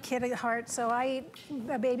 but I'm a kid at heart, so I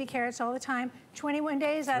eat baby carrots all the time. 21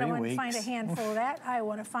 days, I don't want to find a handful of that. I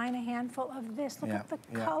want to find a handful of this. Look at the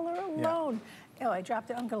color alone. Oh, I dropped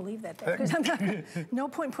it. I'm going to leave that there because I'm not. No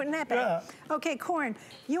point putting that back. Okay, corn.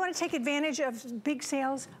 You want to take advantage of big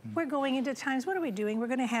sales? We're going into times. What are we doing? We're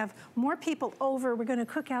going to have more people over. We're going to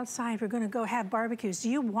cook outside. We're going to go have barbecues. Do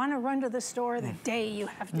you want to run to the store the day you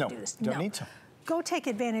have to do this? No, don't need to. Go take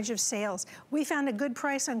advantage of sales. We found a good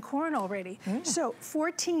price on corn already. So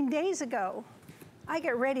 14 days ago, I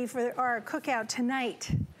get ready for our cookout tonight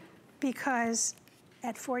because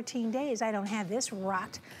at 14 days, I don't have this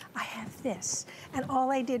rot. I have this. And all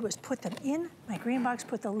I did was put them in my green box,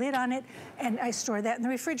 put the lid on it, and I store that in the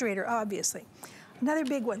refrigerator, obviously. Another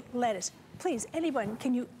big one, lettuce. Please, anyone,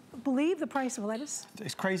 can you believe the price of lettuce?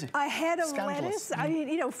 It's crazy. A head of lettuce, I mean,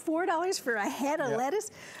 you know, $4 for a head of lettuce.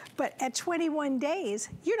 But at 21 days,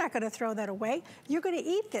 you're not going to throw that away. You're going to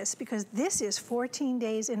eat this because this is 14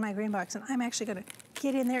 days in my green box, and I'm actually going to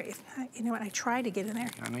get in there. If you know what, I try to get in there.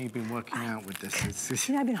 I know you've been working out with this.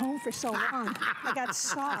 You know, I've been home for so long. I got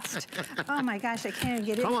soft. Oh my gosh, I can't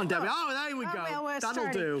get in. Come on, Debbie. Oh, there we go. Well,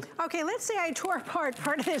 that'll do. Okay, let's say I tore apart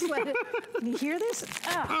part of this lettuce. Can you hear this?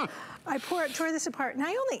 Oh. I tore this apart, and I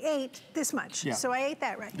only ate this much, so I ate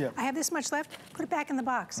that right. I have this much left, put it back in the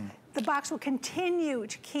box. The box will continue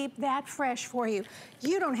to keep that fresh for you.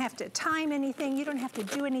 You don't have to time anything, you don't have to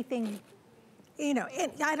do anything, you know,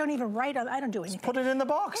 I don't even write on, I don't do anything. Just put it in the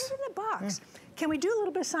box. Put it in the box. Can we do a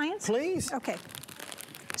little bit of science? Please. Okay.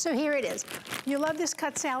 So here it is. You love this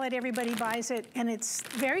cut salad, everybody buys it, and it's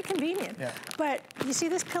very convenient. But you see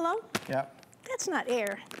this pillow? That's not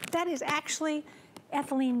air. That is actually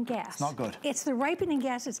ethylene gas. It's not good. It's the ripening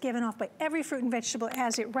gas that's given off by every fruit and vegetable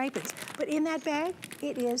as it ripens. But in that bag,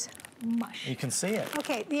 it is mush. You can see it.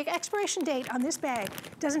 Okay, the expiration date on this bag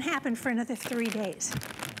doesn't happen for another 3 days.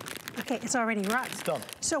 Okay, it's already rotten. It's done.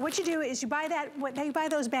 So what you do is you buy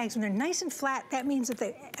those bags when they're nice and flat. That means that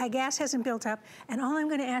the gas hasn't built up. And all I'm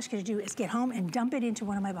going to ask you to do is get home and dump it into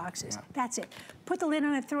one of my boxes. That's it. Put the lid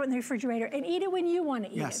on it, throw it in the refrigerator, and eat it when you want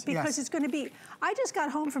to eat it. Because it's going to be. I just got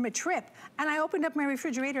home from a trip, and I opened up my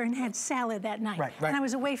refrigerator and had salad that night. And I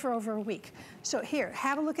was away for over a week. So here,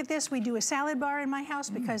 have a look at this. We do a salad bar in my house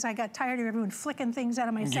because I got tired of everyone flicking things out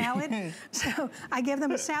of my salad. So I give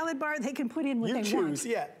them a salad bar. They can put in what they want.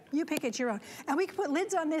 You pick it your own. And we can put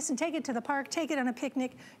lids on this and take it to the park, take it on a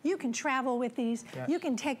picnic. You can travel with these. You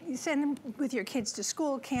can send them with your kids to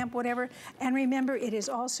school, camp, whatever. And remember, it is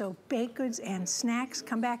also baked goods and snacks.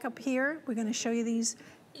 Come back up here. We're going to show you these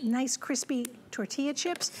nice crispy tortilla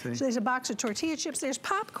chips. So there's a box of tortilla chips. There's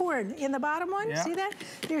popcorn in the bottom one. See that?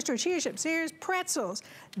 There's tortilla chips. There's pretzels.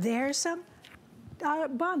 There's some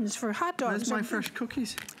buns for hot dogs. Where's my fresh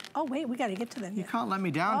cookies? Oh, wait, we got to get to them. You can't let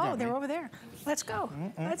me down, Debbie. They're over there. Let's go.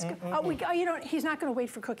 Let's go. Oh, you know, he's not going to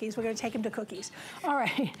wait for cookies. We're going to take him to cookies. All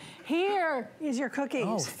right. Here is your cookies.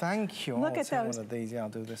 Oh, thank you. Look at those. One of these. Yeah, I'll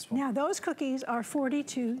do this one. Now, those cookies are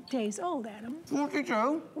 42 days old, Adam.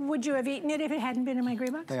 42? Would you have eaten it if it hadn't been in my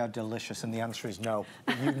green box? They are delicious, and the answer is no.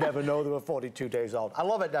 You'd never know they were 42 days old. I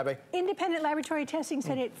love it, Debbie. Independent laboratory testing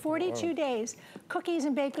said at 42 days, cookies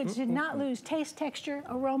and baked goods did not lose taste, texture,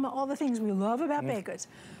 aroma, all the things we love about baked goods.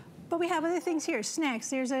 But we have other things here, snacks.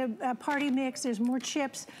 There's a party mix, there's more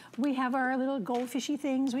chips. We have our little goldfishy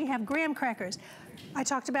things. We have graham crackers. I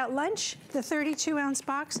talked about lunch, the 32-ounce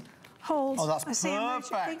box holds a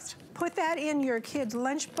sandwich. Put that in your kid's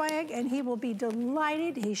lunch bag and he will be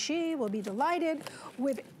delighted, she will be delighted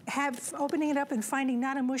with opening it up and finding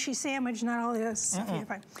not a mushy sandwich, not all this stuff you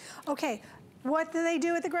find. Okay. What do they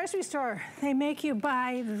do at the grocery store? They make you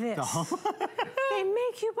buy this. They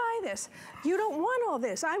make you buy this. You don't want all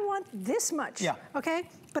this. I want this much, okay?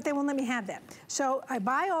 But they won't let me have that. So I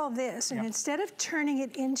buy all this, and instead of turning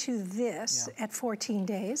it into this at 14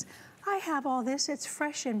 days, I have all this. It's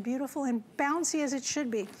fresh and beautiful and bouncy as it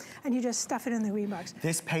should be. And you just stuff it in the Reeboks.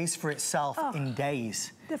 This pays for itself in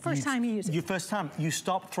days. The first time you use it. Your first time. You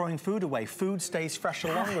stop throwing food away. Food stays fresher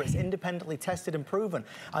longer. It's independently tested and proven.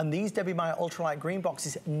 And these Debbie Meyer Ultralight Green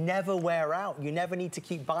Boxes never wear out. You never need to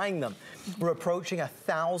keep buying them. We're approaching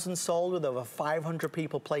 1,000 sold with over 500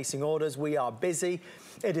 people placing orders. We are busy.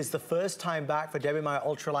 It is the first time back for Debbie Meyer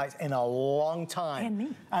Ultralights in a long time. And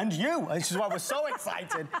me. And you. This is why we're so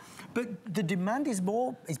excited. But the demand is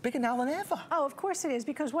bigger now than ever. Oh, of course it is,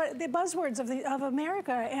 because what the buzzwords of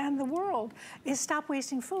America and the world is stop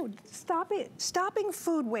wasting food. Stop it. Stopping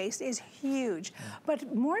food waste is huge.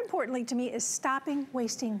 But more importantly to me is stopping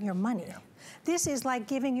wasting your money. This is like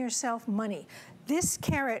giving yourself money. This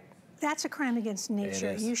carrot, that's a crime against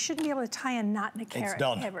nature. You shouldn't be able to tie a knot in a carrot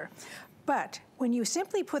ever. But when you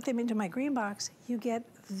simply put them into my green box, you get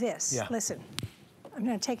this. Listen, I'm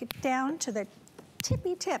gonna take it down to the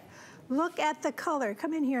tippy tip. Look at the color.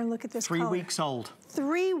 Come in here and look at this color. 3 weeks old.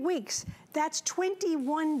 3 weeks. That's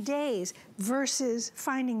 21 days versus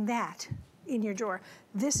finding that in your drawer.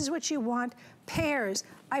 This is what you want. Pears.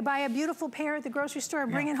 I buy a beautiful pear at the grocery store,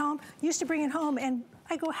 bring it home. Used to bring it home and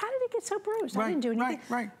I go, how did it get so bruised? I didn't do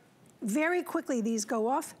anything. Very quickly these go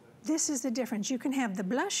off. This is the difference. You can have the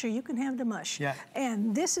blush or you can have the mush.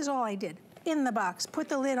 And this is all I did. In the box, put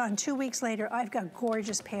the lid on. 2 weeks later, I've got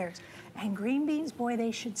gorgeous pears. And green beans, boy,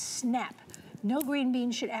 they should snap. No green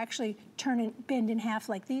beans should actually turn and bend in half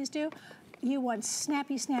like these do. You want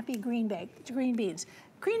snappy, snappy green beans.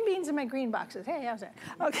 Green beans in my green boxes. Hey, how's that?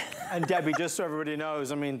 Okay. And Debbie, just so everybody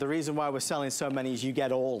knows, I mean, the reason why we're selling so many is you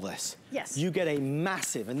get all this. You get a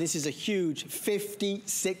massive, and this is a huge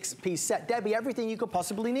 56-piece set. Debbie, everything you could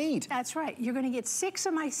possibly need. That's right. You're going to get 6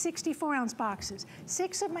 of my 64-ounce boxes,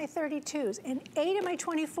 6 of my 32s, and 8 of my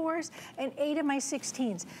 24s, and 8 of my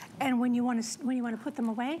 16s. And when you want to put them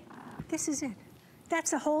away, this is it.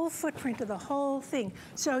 That's the whole footprint of the whole thing.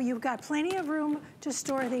 So you've got plenty of room to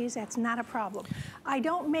store these. That's not a problem. I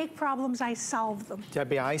don't make problems, I solve them.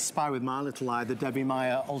 Debbie, I spy with my little eye the Debbie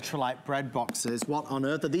Meyer ultralight bread boxes. What on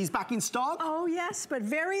earth? Are these back in stock? Oh, yes, but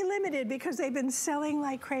very limited because they've been selling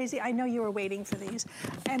like crazy. I know you were waiting for these.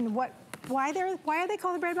 And why are they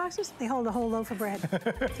called the bread boxes? They hold a whole loaf of bread.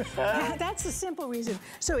 That's the simple reason.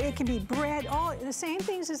 So it can be bread, all the same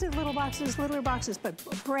things as the little boxes, littler boxes, but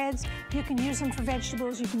breads, you can use them for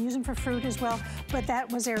vegetables, you can use them for fruit as well, but that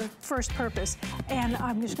was their first purpose. And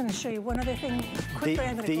I'm just gonna show you one other thing quickly.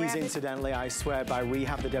 These, incidentally, I swear by, we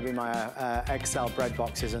have the Debbie Meyer XL bread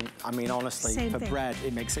boxes, and I mean, honestly, for bread,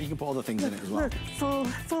 it makes sense. You can put other things in it as well. Look,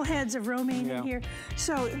 full heads of romaine in here.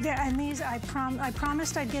 So, and these, I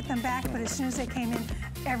promised I'd get them back, but as soon as they came in,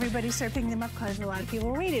 everybody started picking them up because a lot of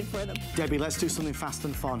people waited for them. Debbie, let's do something fast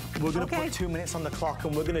and fun. We're going to put 2 minutes on the clock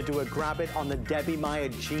and we're going to do a grab it on the Debbie Meyer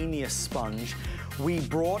Genius Sponge. We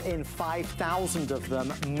brought in 5,000 of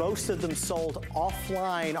them. Most of them sold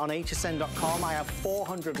offline on hsn.com. I have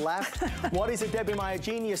 400 left. What is a Debbie Meyer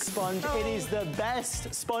Genius Sponge? It is the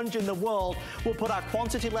best sponge in the world. We'll put our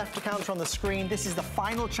quantity left counter on the screen. This is the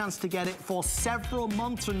final chance to get it for several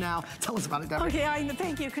months from now. Tell us about it, Debbie. Okay,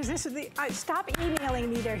 thank you, because this is the, stop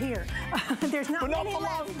emailing me, they're here. There's not many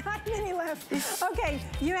left, not many left. Okay,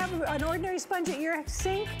 you have an ordinary sponge at your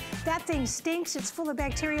sink. That thing stinks. It's full of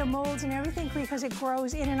bacteria, molds, and everything because it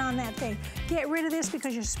grows in and on that thing. Get rid of this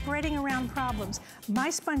because you're spreading around problems. My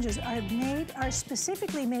sponges are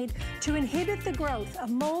specifically made to inhibit the growth of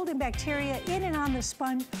mold and bacteria in and on the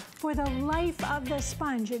sponge for the life of the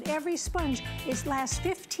sponge. And every sponge lasts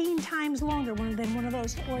 15 times longer than one of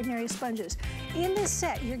those ordinary sponges. In this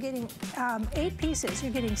set, you're getting 8 pieces.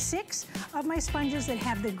 You're getting 6 of my sponges that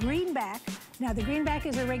have the green back. Now, the green back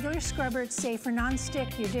is a regular scrubber. It's safe for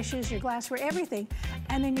non-stick, your dishes, your glassware, everything.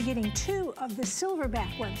 And then you're getting 2 of the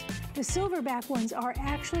silverback ones. The silverback ones are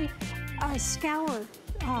actually a scour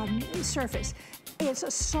surface. It's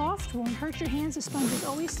a soft, won't hurt your hands. The sponges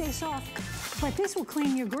always stay soft, but this will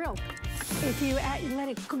clean your grill if you let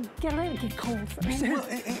it get cold first. Well,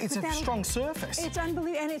 it's a strong surface. It's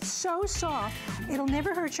unbelievable, and it's so soft, it'll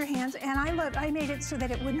never hurt your hands, and I made it so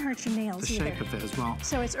that it wouldn't hurt your nails either. The shape of it as well.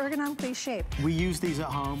 So it's ergonomically shaped. We use these at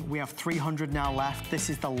home. We have 300 now left.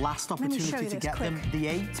 This is the last opportunity to get them. The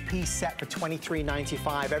 8-piece set for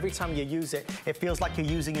 $23.95. Every time you use it, it feels like you're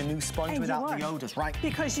using a new sponge without the odors, right?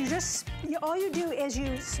 Because all you do is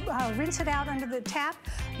you rinse it out under the tap,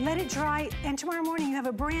 let it dry, and tomorrow morning you have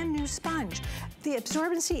a brand new sponge. The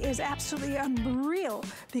absorbency is absolutely unreal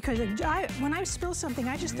because when I spill something,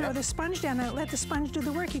 I just throw the sponge down and let the sponge do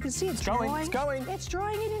the work. You can see it's drawing. It's going. It's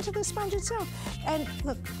drawing it into the sponge itself. And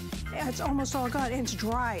look, it's almost all gone, and it's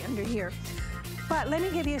dry under here. But let me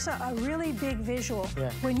give you a really big visual.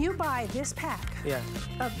 When you buy this pack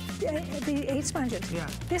of the 8 sponges,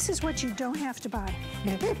 this is what you don't have to buy.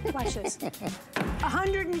 Watch this.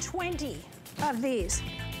 120 of these.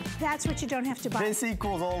 That's what you don't have to buy. This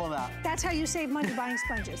equals all of that. That's how you save money buying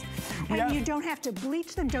sponges. And you don't have to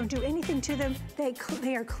bleach them, don't do anything to them.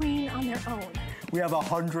 They are clean on their own. We have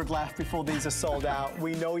 100 left before these are sold out.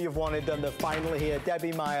 We know you've wanted them. They're finally here.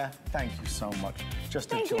 Debbie Meyer, thank you so much.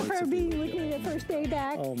 Just a joy to be with you. Thank you for being with me the first day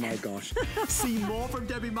back. Oh my gosh. See more from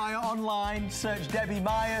Debbie Meyer online. Search Debbie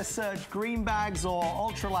Meyer, search green bags or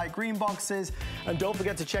ultralight green boxes. And don't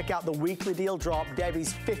forget to check out the weekly deal drop.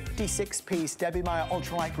 Debbie's 56-piece Debbie Meyer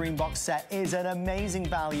ultralight green box set is an amazing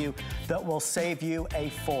value that will save you a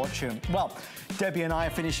fortune. Well, Debbie and I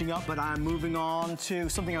are finishing up, but I'm moving on to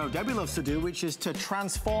something I know Debbie loves to do, which is to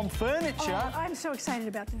transform furniture. Oh, I'm so excited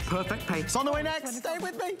about this. Perfect paint. It's on the way next. Stay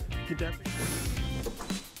with me. Thank you, Debbie.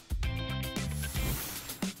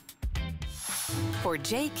 For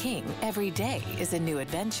Jay King, every day is a new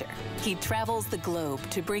adventure. He travels the globe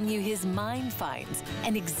to bring you his mind finds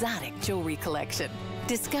and exotic jewelry collection.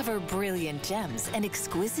 Discover brilliant gems and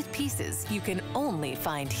exquisite pieces you can only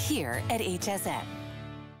find here at HSN.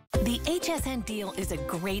 The HSN deal is a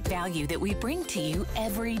great value that we bring to you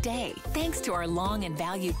every day. Thanks to our long and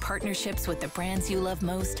valued partnerships with the brands you love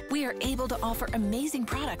most, we are able to offer amazing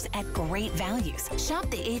products at great values. Shop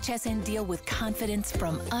the HSN deal with confidence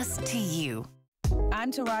from us to you.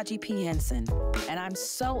 I'm Taraji P. Henson, and I'm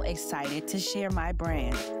so excited to share my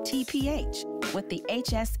brand, TPH, with the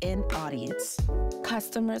HSN audience.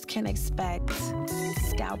 Customers can expect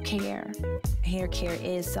scalp care. Hair care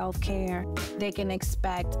is self-care. They can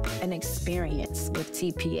expect an experience with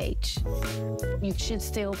TPH. You should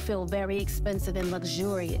still feel very expensive and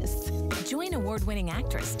luxurious. Join award-winning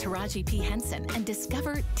actress Taraji P. Henson and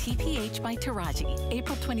discover TPH by Taraji,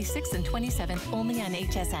 April 26th and 27th, only on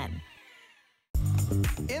HSN.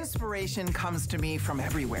 Inspiration comes to me from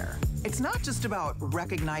everywhere. It's not just about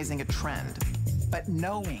recognizing a trend, but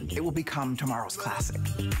knowing it will become tomorrow's classic.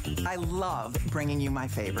 I love bringing you my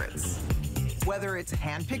favorites. Whether it's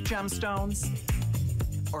hand-picked gemstones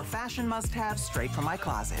or fashion must-haves straight from my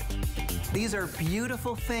closet, these are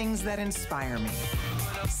beautiful things that inspire me.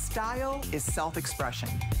 Style is self-expression,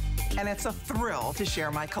 and it's a thrill to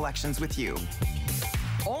share my collections with you.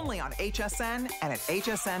 Only on HSN and at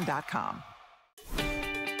hsn.com.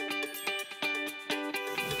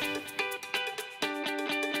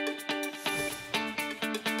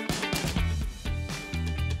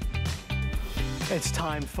 It's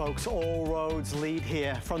time, folks. All roads lead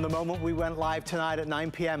here. From the moment we went live tonight at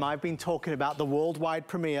 9 p.m., I've been talking about the worldwide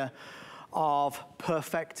premiere of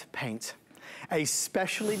Perfect Paint, a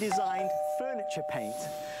specially designed furniture paint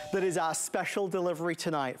that is our special delivery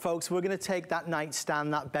tonight. Folks, we're gonna take that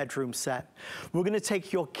nightstand, that bedroom set. We're gonna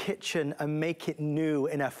take your kitchen and make it new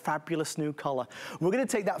in a fabulous new color. We're gonna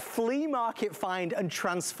take that flea market find and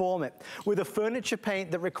transform it with a furniture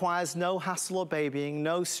paint that requires no hassle or babying,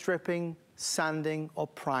 no stripping, sanding or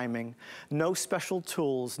priming, no special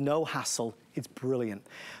tools, no hassle. It's brilliant.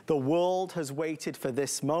 The world has waited for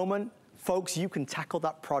this moment. Folks, you can tackle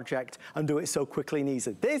that project and do it so quickly and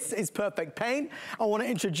easy. This is Perfect Paint. I want to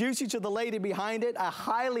introduce you to the lady behind it, a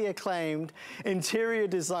highly acclaimed interior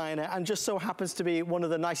designer, and just so happens to be one of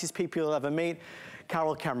the nicest people you'll ever meet.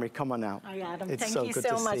 Carol Camry, come on now. Hi, Adam. It's Thank so you good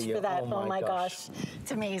so to much see you. for that. Oh my gosh.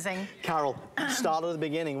 It's amazing. Carol, start at the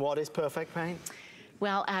beginning. What is Perfect Paint?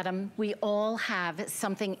 Well, Adam, we all have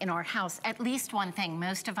something in our house, at least one thing.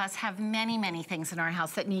 Most of us have many, many things in our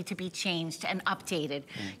house that need to be changed and updated.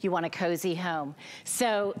 You want a cozy home.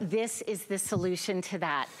 So this is the solution to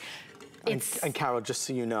that. And Carol, just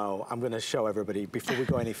so you know, I'm going to show everybody before we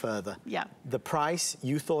go any further. Yeah. The price,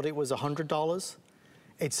 you thought it was $100.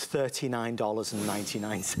 It's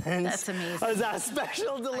 $39.99. That's amazing. As our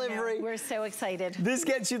special delivery. We're so excited. This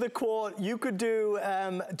gets you the quart. You could do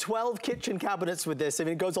 12 kitchen cabinets with this. I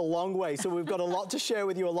mean, it goes a long way. So we've got a lot to share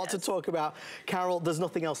with you, a lot to talk about. Carol, there's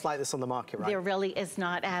nothing else like this on the market, right? There really is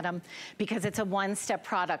not, Adam, because it's a one-step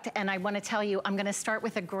product. And I want to tell you, I'm going to start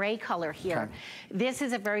with a gray color here. Okay. This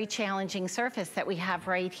is a very challenging surface that we have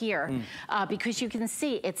right here because you can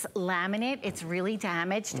see it's laminate, it's really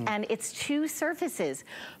damaged, and it's two surfaces.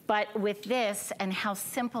 But with this and how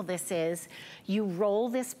simple this is, you roll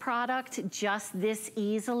this product just this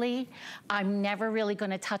easily. I'm never really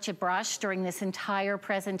going to touch a brush during this entire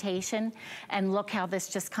presentation. And look how this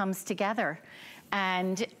just comes together.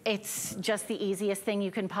 And it's just the easiest thing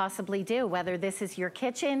you can possibly do, whether this is your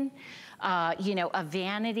kitchen, you know, a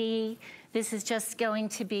vanity. This is just going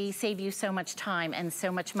to save you so much time and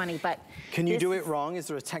so much money. But can you do it wrong? Is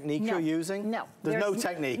there a technique you're using? No. There's no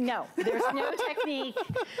technique. No, there's no technique.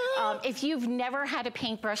 If you've never had a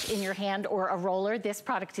paintbrush in your hand or a roller, this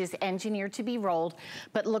product is engineered to be rolled.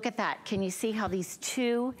 But look at that. Can you see how these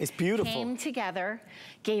two came together?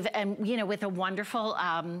 You know, with a wonderful,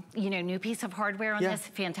 you know, new piece of hardware on this,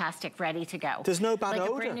 fantastic, ready to go. There's no bad odor. Like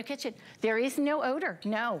a brand new kitchen. There is no odor.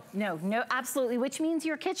 No, no, no, absolutely. Which means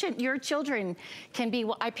your kitchen, your children children can be,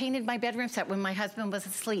 well, I painted my bedroom set when my husband was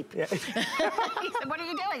asleep. Yeah. He said, what are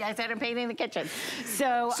you doing? I said, I'm painting the kitchen.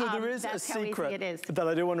 So there is a secret that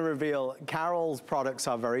I do want to reveal. Carol's products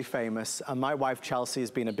are very famous, and my wife Chelsea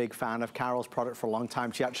has been a big fan of Carol's product for a long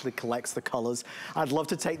time. She actually collects the colors. I'd love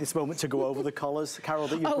to take this moment to go over the colors, Carol,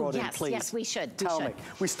 that you brought in, please. Yes, we should. Tell me.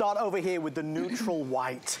 We start over here with the neutral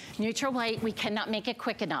white. Neutral white, we cannot make it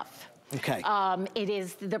quick enough. Okay. It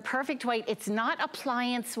is the perfect white. It's not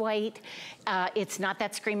appliance white. It's not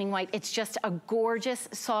that screaming white. It's just a gorgeous,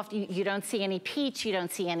 soft, you don't see any peach, you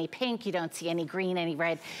don't see any pink, you don't see any green, any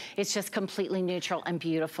red. It's just completely neutral and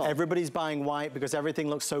beautiful. Everybody's buying white because everything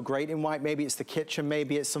looks so great in white. Maybe it's the kitchen,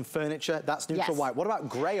 maybe it's some furniture. That's neutral white. What about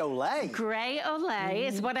gray olay? Gray olay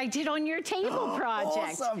is what I did on your table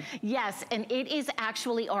project. Awesome. Yes, and it is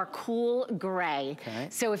actually our cool gray. Okay.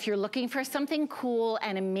 So if you're looking for something cool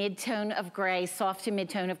and a mid-tone of gray, soft to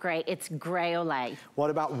mid-tone of gray, it's gray olay. What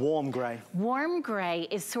about warm gray? Warm gray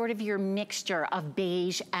is sort of your mixture of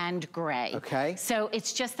beige and gray. Okay. So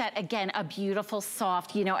it's just that, again, a beautiful,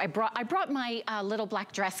 soft, you know, I brought my little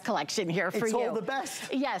black dress collection here for you. It's all the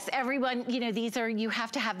best. Yes, everyone, you know, these are, you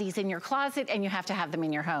have to have these in your closet and you have to have them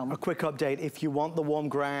in your home. A quick update, if you want the warm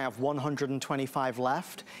gray, I have 125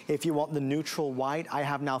 left. If you want the neutral white, I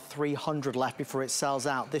have now 300 left before it sells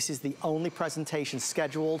out. This is the only presentation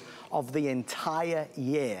scheduled of the entire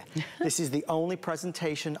year. This is the only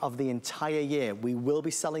presentation of the entire year. We will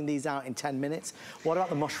be selling these out in 10 minutes. What about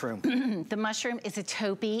the mushroom? The mushroom is a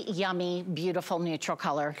taupey, yummy, beautiful neutral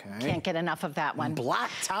color. Okay. Can't get enough of that one.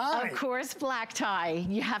 Black tie. Of course, black tie.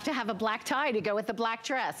 You have to have a black tie to go with the black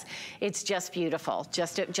dress. It's just beautiful.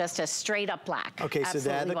 Just a straight up black. Okay, absolutely so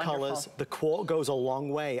they're the wonderful. colors. The quart goes a long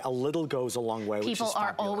way. A little goes a long way, which is People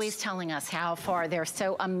are fabulous. always telling us how far. They're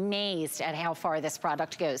so amazed at how far this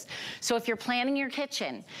product goes. So if you're planning your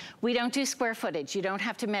kitchen, we don't do square footage. You don't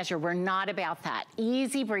have to measure. We're not about that.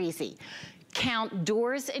 Easy breezy. Count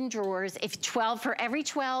doors and drawers. If 12, for every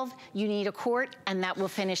 12, you need a quart, and that will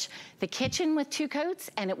finish the kitchen with 2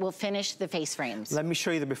 coats, and it will finish the face frames. Let me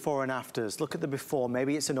show you the before and afters. Look at the before.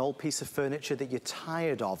 Maybe it's an old piece of furniture that you're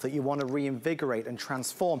tired of, that you want to reinvigorate and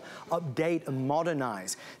transform, update and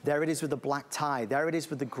modernize. There it is with the black tie. There it is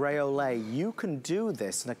with the gray olay. You can do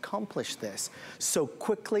this and accomplish this so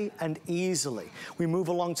quickly and easily. We move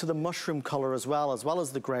along to the mushroom color as well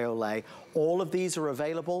as the gray olay. All of these are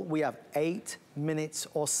available. We have 8 minutes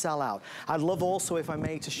or sell out. I'd love also, if I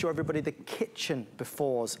may, to show everybody the kitchen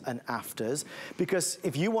befores and afters, because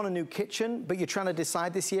if you want a new kitchen, but you're trying to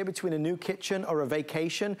decide this year between a new kitchen or a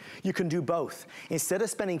vacation, you can do both. Instead of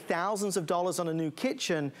spending thousands of dollars on a new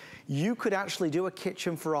kitchen, you could actually do a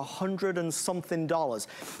kitchen for $100 and something.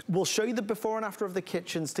 We'll show you the before and after of the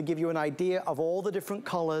kitchens to give you an idea of all the different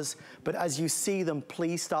colors, but as you see them,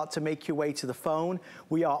 please start to make your way to the phone.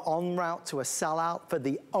 We are en route to a sellout for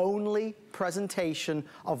the only presentation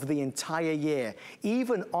of the entire year.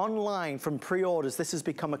 Even online from pre-orders, this has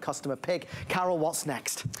become a customer pick. Carol, what's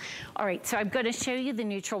next? All right, so I'm going to show you the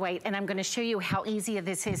neutral white, and I'm going to show you how easy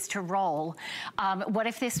this is to roll. What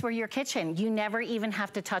if this were your kitchen? You never even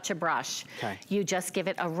have to touch a brush. Okay. You just give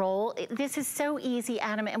it a roll. This is so easy,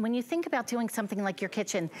 Adam, and when you think about doing something like your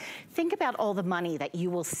kitchen, think about all the money that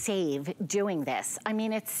you will save doing this. I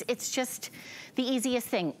mean, it's just the easiest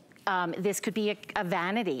thing. This could be a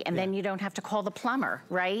vanity, and then you don't have to call the plumber,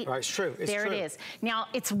 right? Right, it's true. It's there true. it is. Now,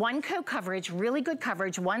 it's 1 coat coverage, really good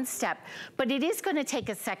coverage, 1 step, but it is going to take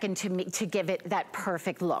a second to give it that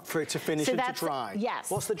perfect look. For it to finish and to dry.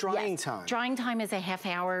 Yes. What's the drying time? Drying time is a half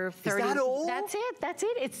hour, 30. Is that all? That's it. That's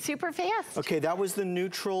it. It's super fast. Okay, that was the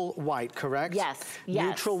neutral white, correct? Yes. Yes.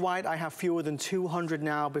 Neutral white, I have fewer than 200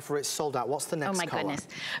 now before it's sold out. What's the next color? Oh my goodness.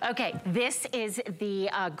 Okay, this is the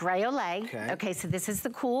gray olay. Okay. Okay, so this is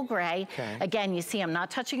the cool gray. Okay. Again, you see I'm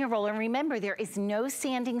not touching a roller. And remember, there is no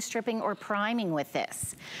sanding, stripping, or priming with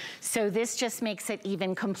this. So this just makes it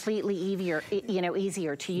even completely easier,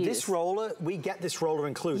 easier to use. This roller, we get this roller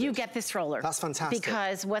included. You get this roller. That's fantastic.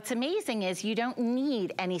 Because what's amazing is you don't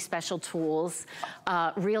need any special tools,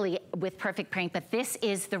 really, with Perfect Paint, but this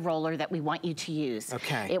is the roller that we want you to use.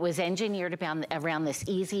 Okay. It was engineered around this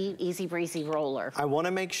easy breezy roller. I want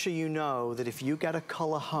to make sure you know that if you get a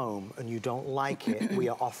color home and you don't like it, we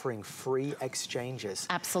are offering free exchanges.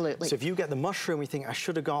 Absolutely. So if you get the mushroom, you think, I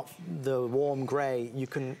should have got the warm gray, you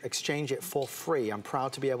can exchange it for free. I'm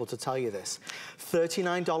proud to be able to tell you this.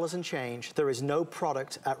 $39 and change. There is no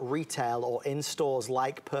product at retail or in stores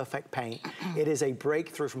like Perfect Paint. It is a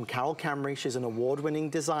breakthrough from Carol Camry. She's an award-winning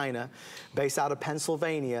designer based out of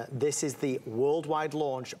Pennsylvania. This is the worldwide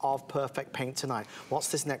launch of Perfect Paint tonight. What's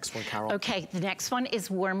this next one, Carol? Okay, the next one is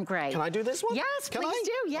warm gray. Can I do this one? Yes, Can please I?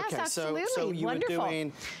 do. Yes, okay, absolutely. So you wonderful. were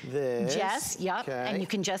doing This. Yes, yep. Okay. And you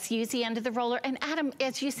can just use the end of the roller. And Adam,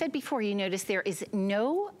 as you said before, you notice there is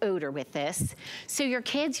no odor with this. So your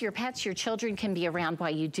kids, your pets, your children can be around while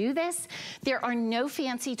you do this. There are no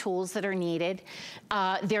fancy tools that are needed.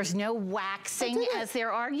 There's no waxing as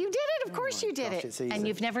there are. You did it, of course you did it. And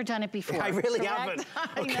you've never done it before. I really haven't.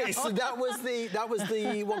 Okay, so that was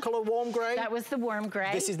the what color, warm gray? That was the warm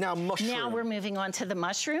gray. This is now mushroom. Now we're moving on to the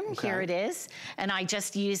mushroom. Here it is. And I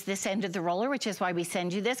just used this end of the roller, which is why we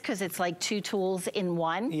send you this, because it's like 2 tools in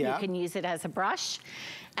one. Yeah. You can use it as a brush.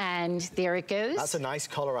 And there it goes. That's a nice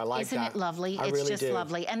color, I like that. Isn't it lovely? I It's really just do.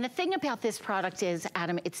 lovely. And the thing about this product is,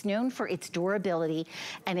 Adam, it's known for its durability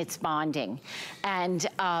and its bonding. And,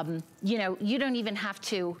 you know, you don't even have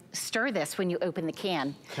to stir this when you open the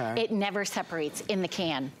can. Okay. It never separates in the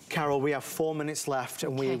can. Carol, we have 4 minutes left,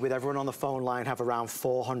 and we, with everyone on the phone line, have around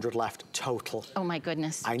 400 left total. Oh my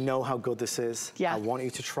goodness. I know how good this is. Yeah. I want you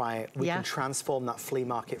to try it. We can transform that flea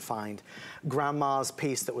market find. Grandma's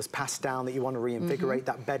piece that was passed down that you want to reinvigorate,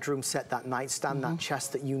 that bedroom set, that nightstand, that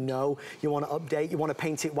chest that you know you want to update, you want to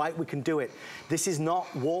paint it white, we can do it. This is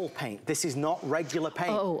not wall paint. This is not regular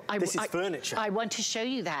paint. This is furniture. I want to show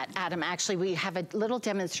you that, Adam. Actually, we have a little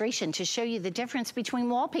demonstration to show you the difference between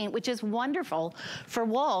wall paint, which is wonderful for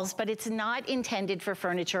walls, but it's not intended for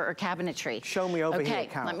furniture or cabinetry. Show me over here, Carol.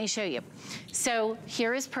 Okay, let me show you. So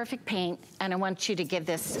here is perfect paint, and I want you to give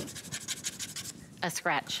this a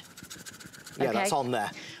scratch. Yeah, that's on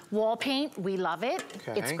there. Wall paint, we love it.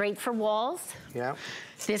 Okay. It's great for walls. Yeah.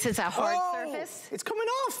 This is a hard surface. It's coming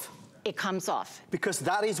off. It comes off. Because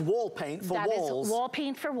that is wall paint for walls. That is wall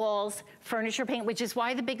paint for walls, furniture paint, which is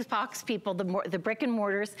why the big box people, the brick and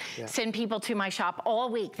mortars, send people to my shop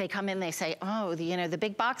all week. They come in, they say, oh, you know, the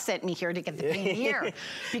big box sent me here to get the paint here.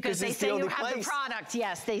 Because they say you have the product.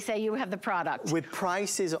 Yes, they say you have the product. With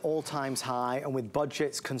prices at all times high and with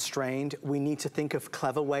budgets constrained, we need to think of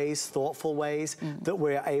clever ways, thoughtful ways that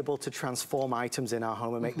we're able to transform items in our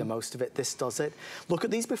home and make the most of it. This does it. Look at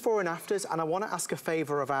these before and afters, and I want to ask a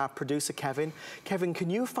favor of our producer, Kevin. Kevin, can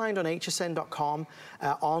you find on hsn.com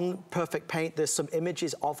on Perfect Paint, there's some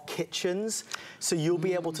images of kitchens, so you'll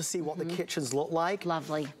be able to see what the kitchens look like.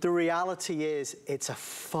 Lovely. The reality is, it's a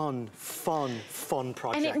fun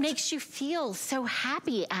project. And it makes you feel so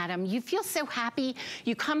happy, Adam. You feel so happy.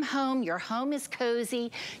 You come home, your home is cozy,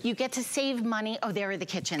 you get to save money. Oh, there are the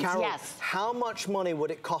kitchens, Carol, yes. How much money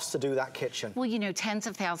would it cost to do that kitchen? Well, you know, tens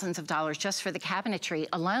of thousands of dollars just for the cabinetry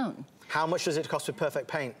alone. How much does it cost with Perfect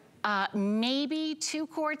Paint? Maybe 2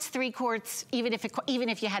 quarts, 3 quarts, even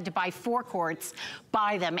if you had to buy 4 quarts,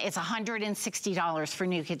 buy them. It's $160 for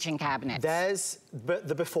new kitchen cabinets. There's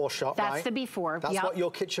the before shot, right? That's the before, That's what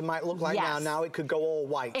your kitchen might look like now. Now it could go all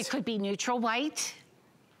white. It could be neutral white.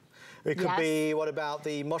 It could be, what about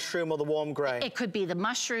the mushroom or the warm gray? It could be the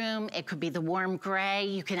mushroom, it could be the warm gray.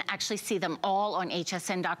 You can actually see them all on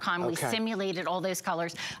hsn.com. We simulated all those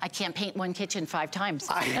colors. I can't paint one kitchen 5 times.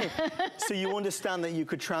 So you understand that you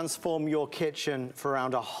could transform your kitchen for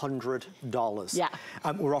around $100. Yeah.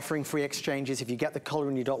 We're offering free exchanges. If you get the color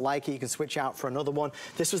and you don't like it, you can switch out for another one.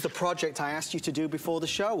 This was the project I asked you to do before the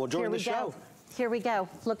show or during the show. Here we go.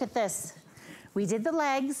 Look at this. We did the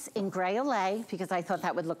legs in gray olay because I thought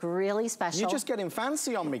that would look really special. You're just getting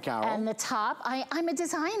fancy on me, Carol. And the top, I'm a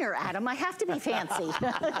designer, Adam. I have to be fancy.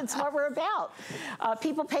 That's what we're about.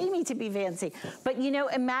 People pay me to be fancy. But you know,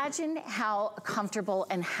 imagine how comfortable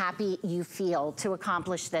and happy you feel to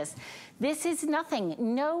accomplish this. This is nothing,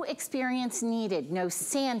 no experience needed, no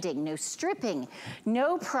sanding, no stripping,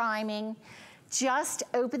 no priming. Just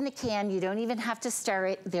open the can, you don't even have to stir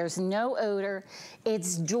it. There's no odor.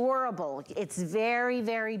 It's durable. It's very,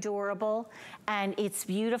 very durable, and it's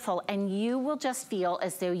beautiful. And you will just feel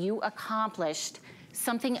as though you accomplished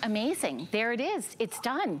something amazing. There it is, it's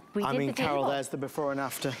done. We did the table. Carol, there's the before and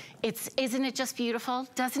after. Isn't it just beautiful?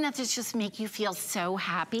 Doesn't it just make you feel so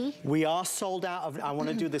happy? We are sold out of, I want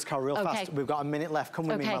to do this, Carol, real fast. We've got a minute left. Come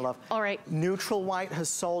with me, my love. All right. Neutral white has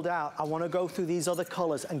sold out. I want to go through these other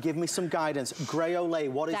colors and give me some guidance. Gray olay,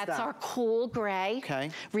 what is that? That's our cool gray. Okay.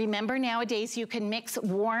 Remember, nowadays you can mix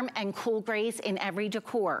warm and cool grays in every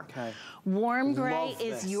decor. Okay. Warm gray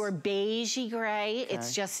is your beigey gray. Okay.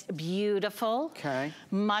 It's just beautiful. Okay.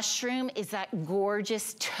 Mushroom is that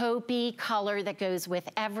gorgeous taupey color that goes with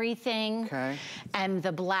everything. Okay. And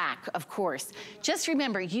the black, of course. Just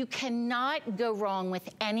remember, you cannot go wrong with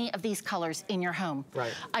any of these colors in your home.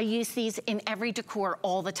 Right. I use these in every decor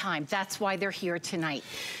all the time. That's why they're here tonight.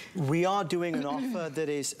 We are doing an offer that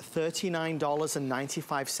is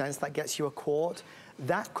 $39.95. That gets you a quart.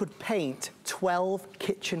 that could paint 12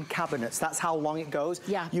 kitchen cabinets. That's how long it goes.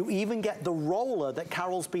 Yeah. You even get the roller that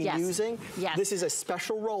Carol's been using. Yes. This is a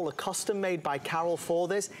special roller, custom made by Carol for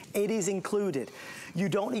this. It is included. You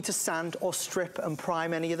don't need to sand or strip and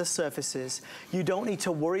prime any of the surfaces. You don't need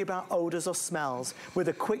to worry about odors or smells with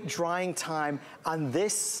a quick drying time, and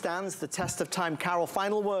this stands the test of time. Carol,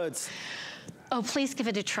 final words. Oh, please give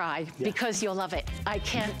it a try because you'll love it. I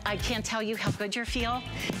can't tell you how good you'll feel.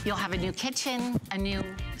 You'll have a new kitchen,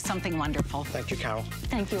 something wonderful. Thank you, Carol.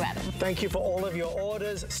 Thank you, Adam. Thank you for all of your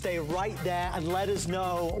orders. Stay right there and let us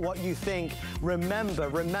know what you think. Remember,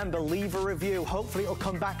 leave a review. Hopefully it'll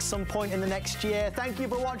come back some point in the next year. Thank you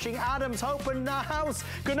for watching Adam's Open House.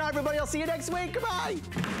 Good night, everybody. I'll see you next week. Goodbye.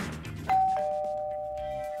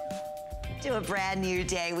 To a brand new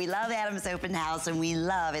day. We love Adam's Open House and we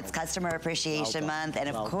love it's Customer Appreciation Month. And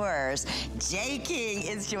of course, Jay King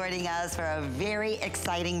is joining us for a very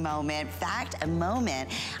exciting moment. In fact, a moment,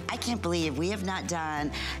 I can't believe we have not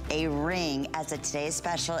done a ring as a today's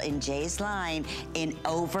special in Jay's line in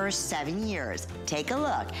over 7 years. Take a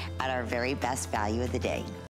look at our very best value of the day.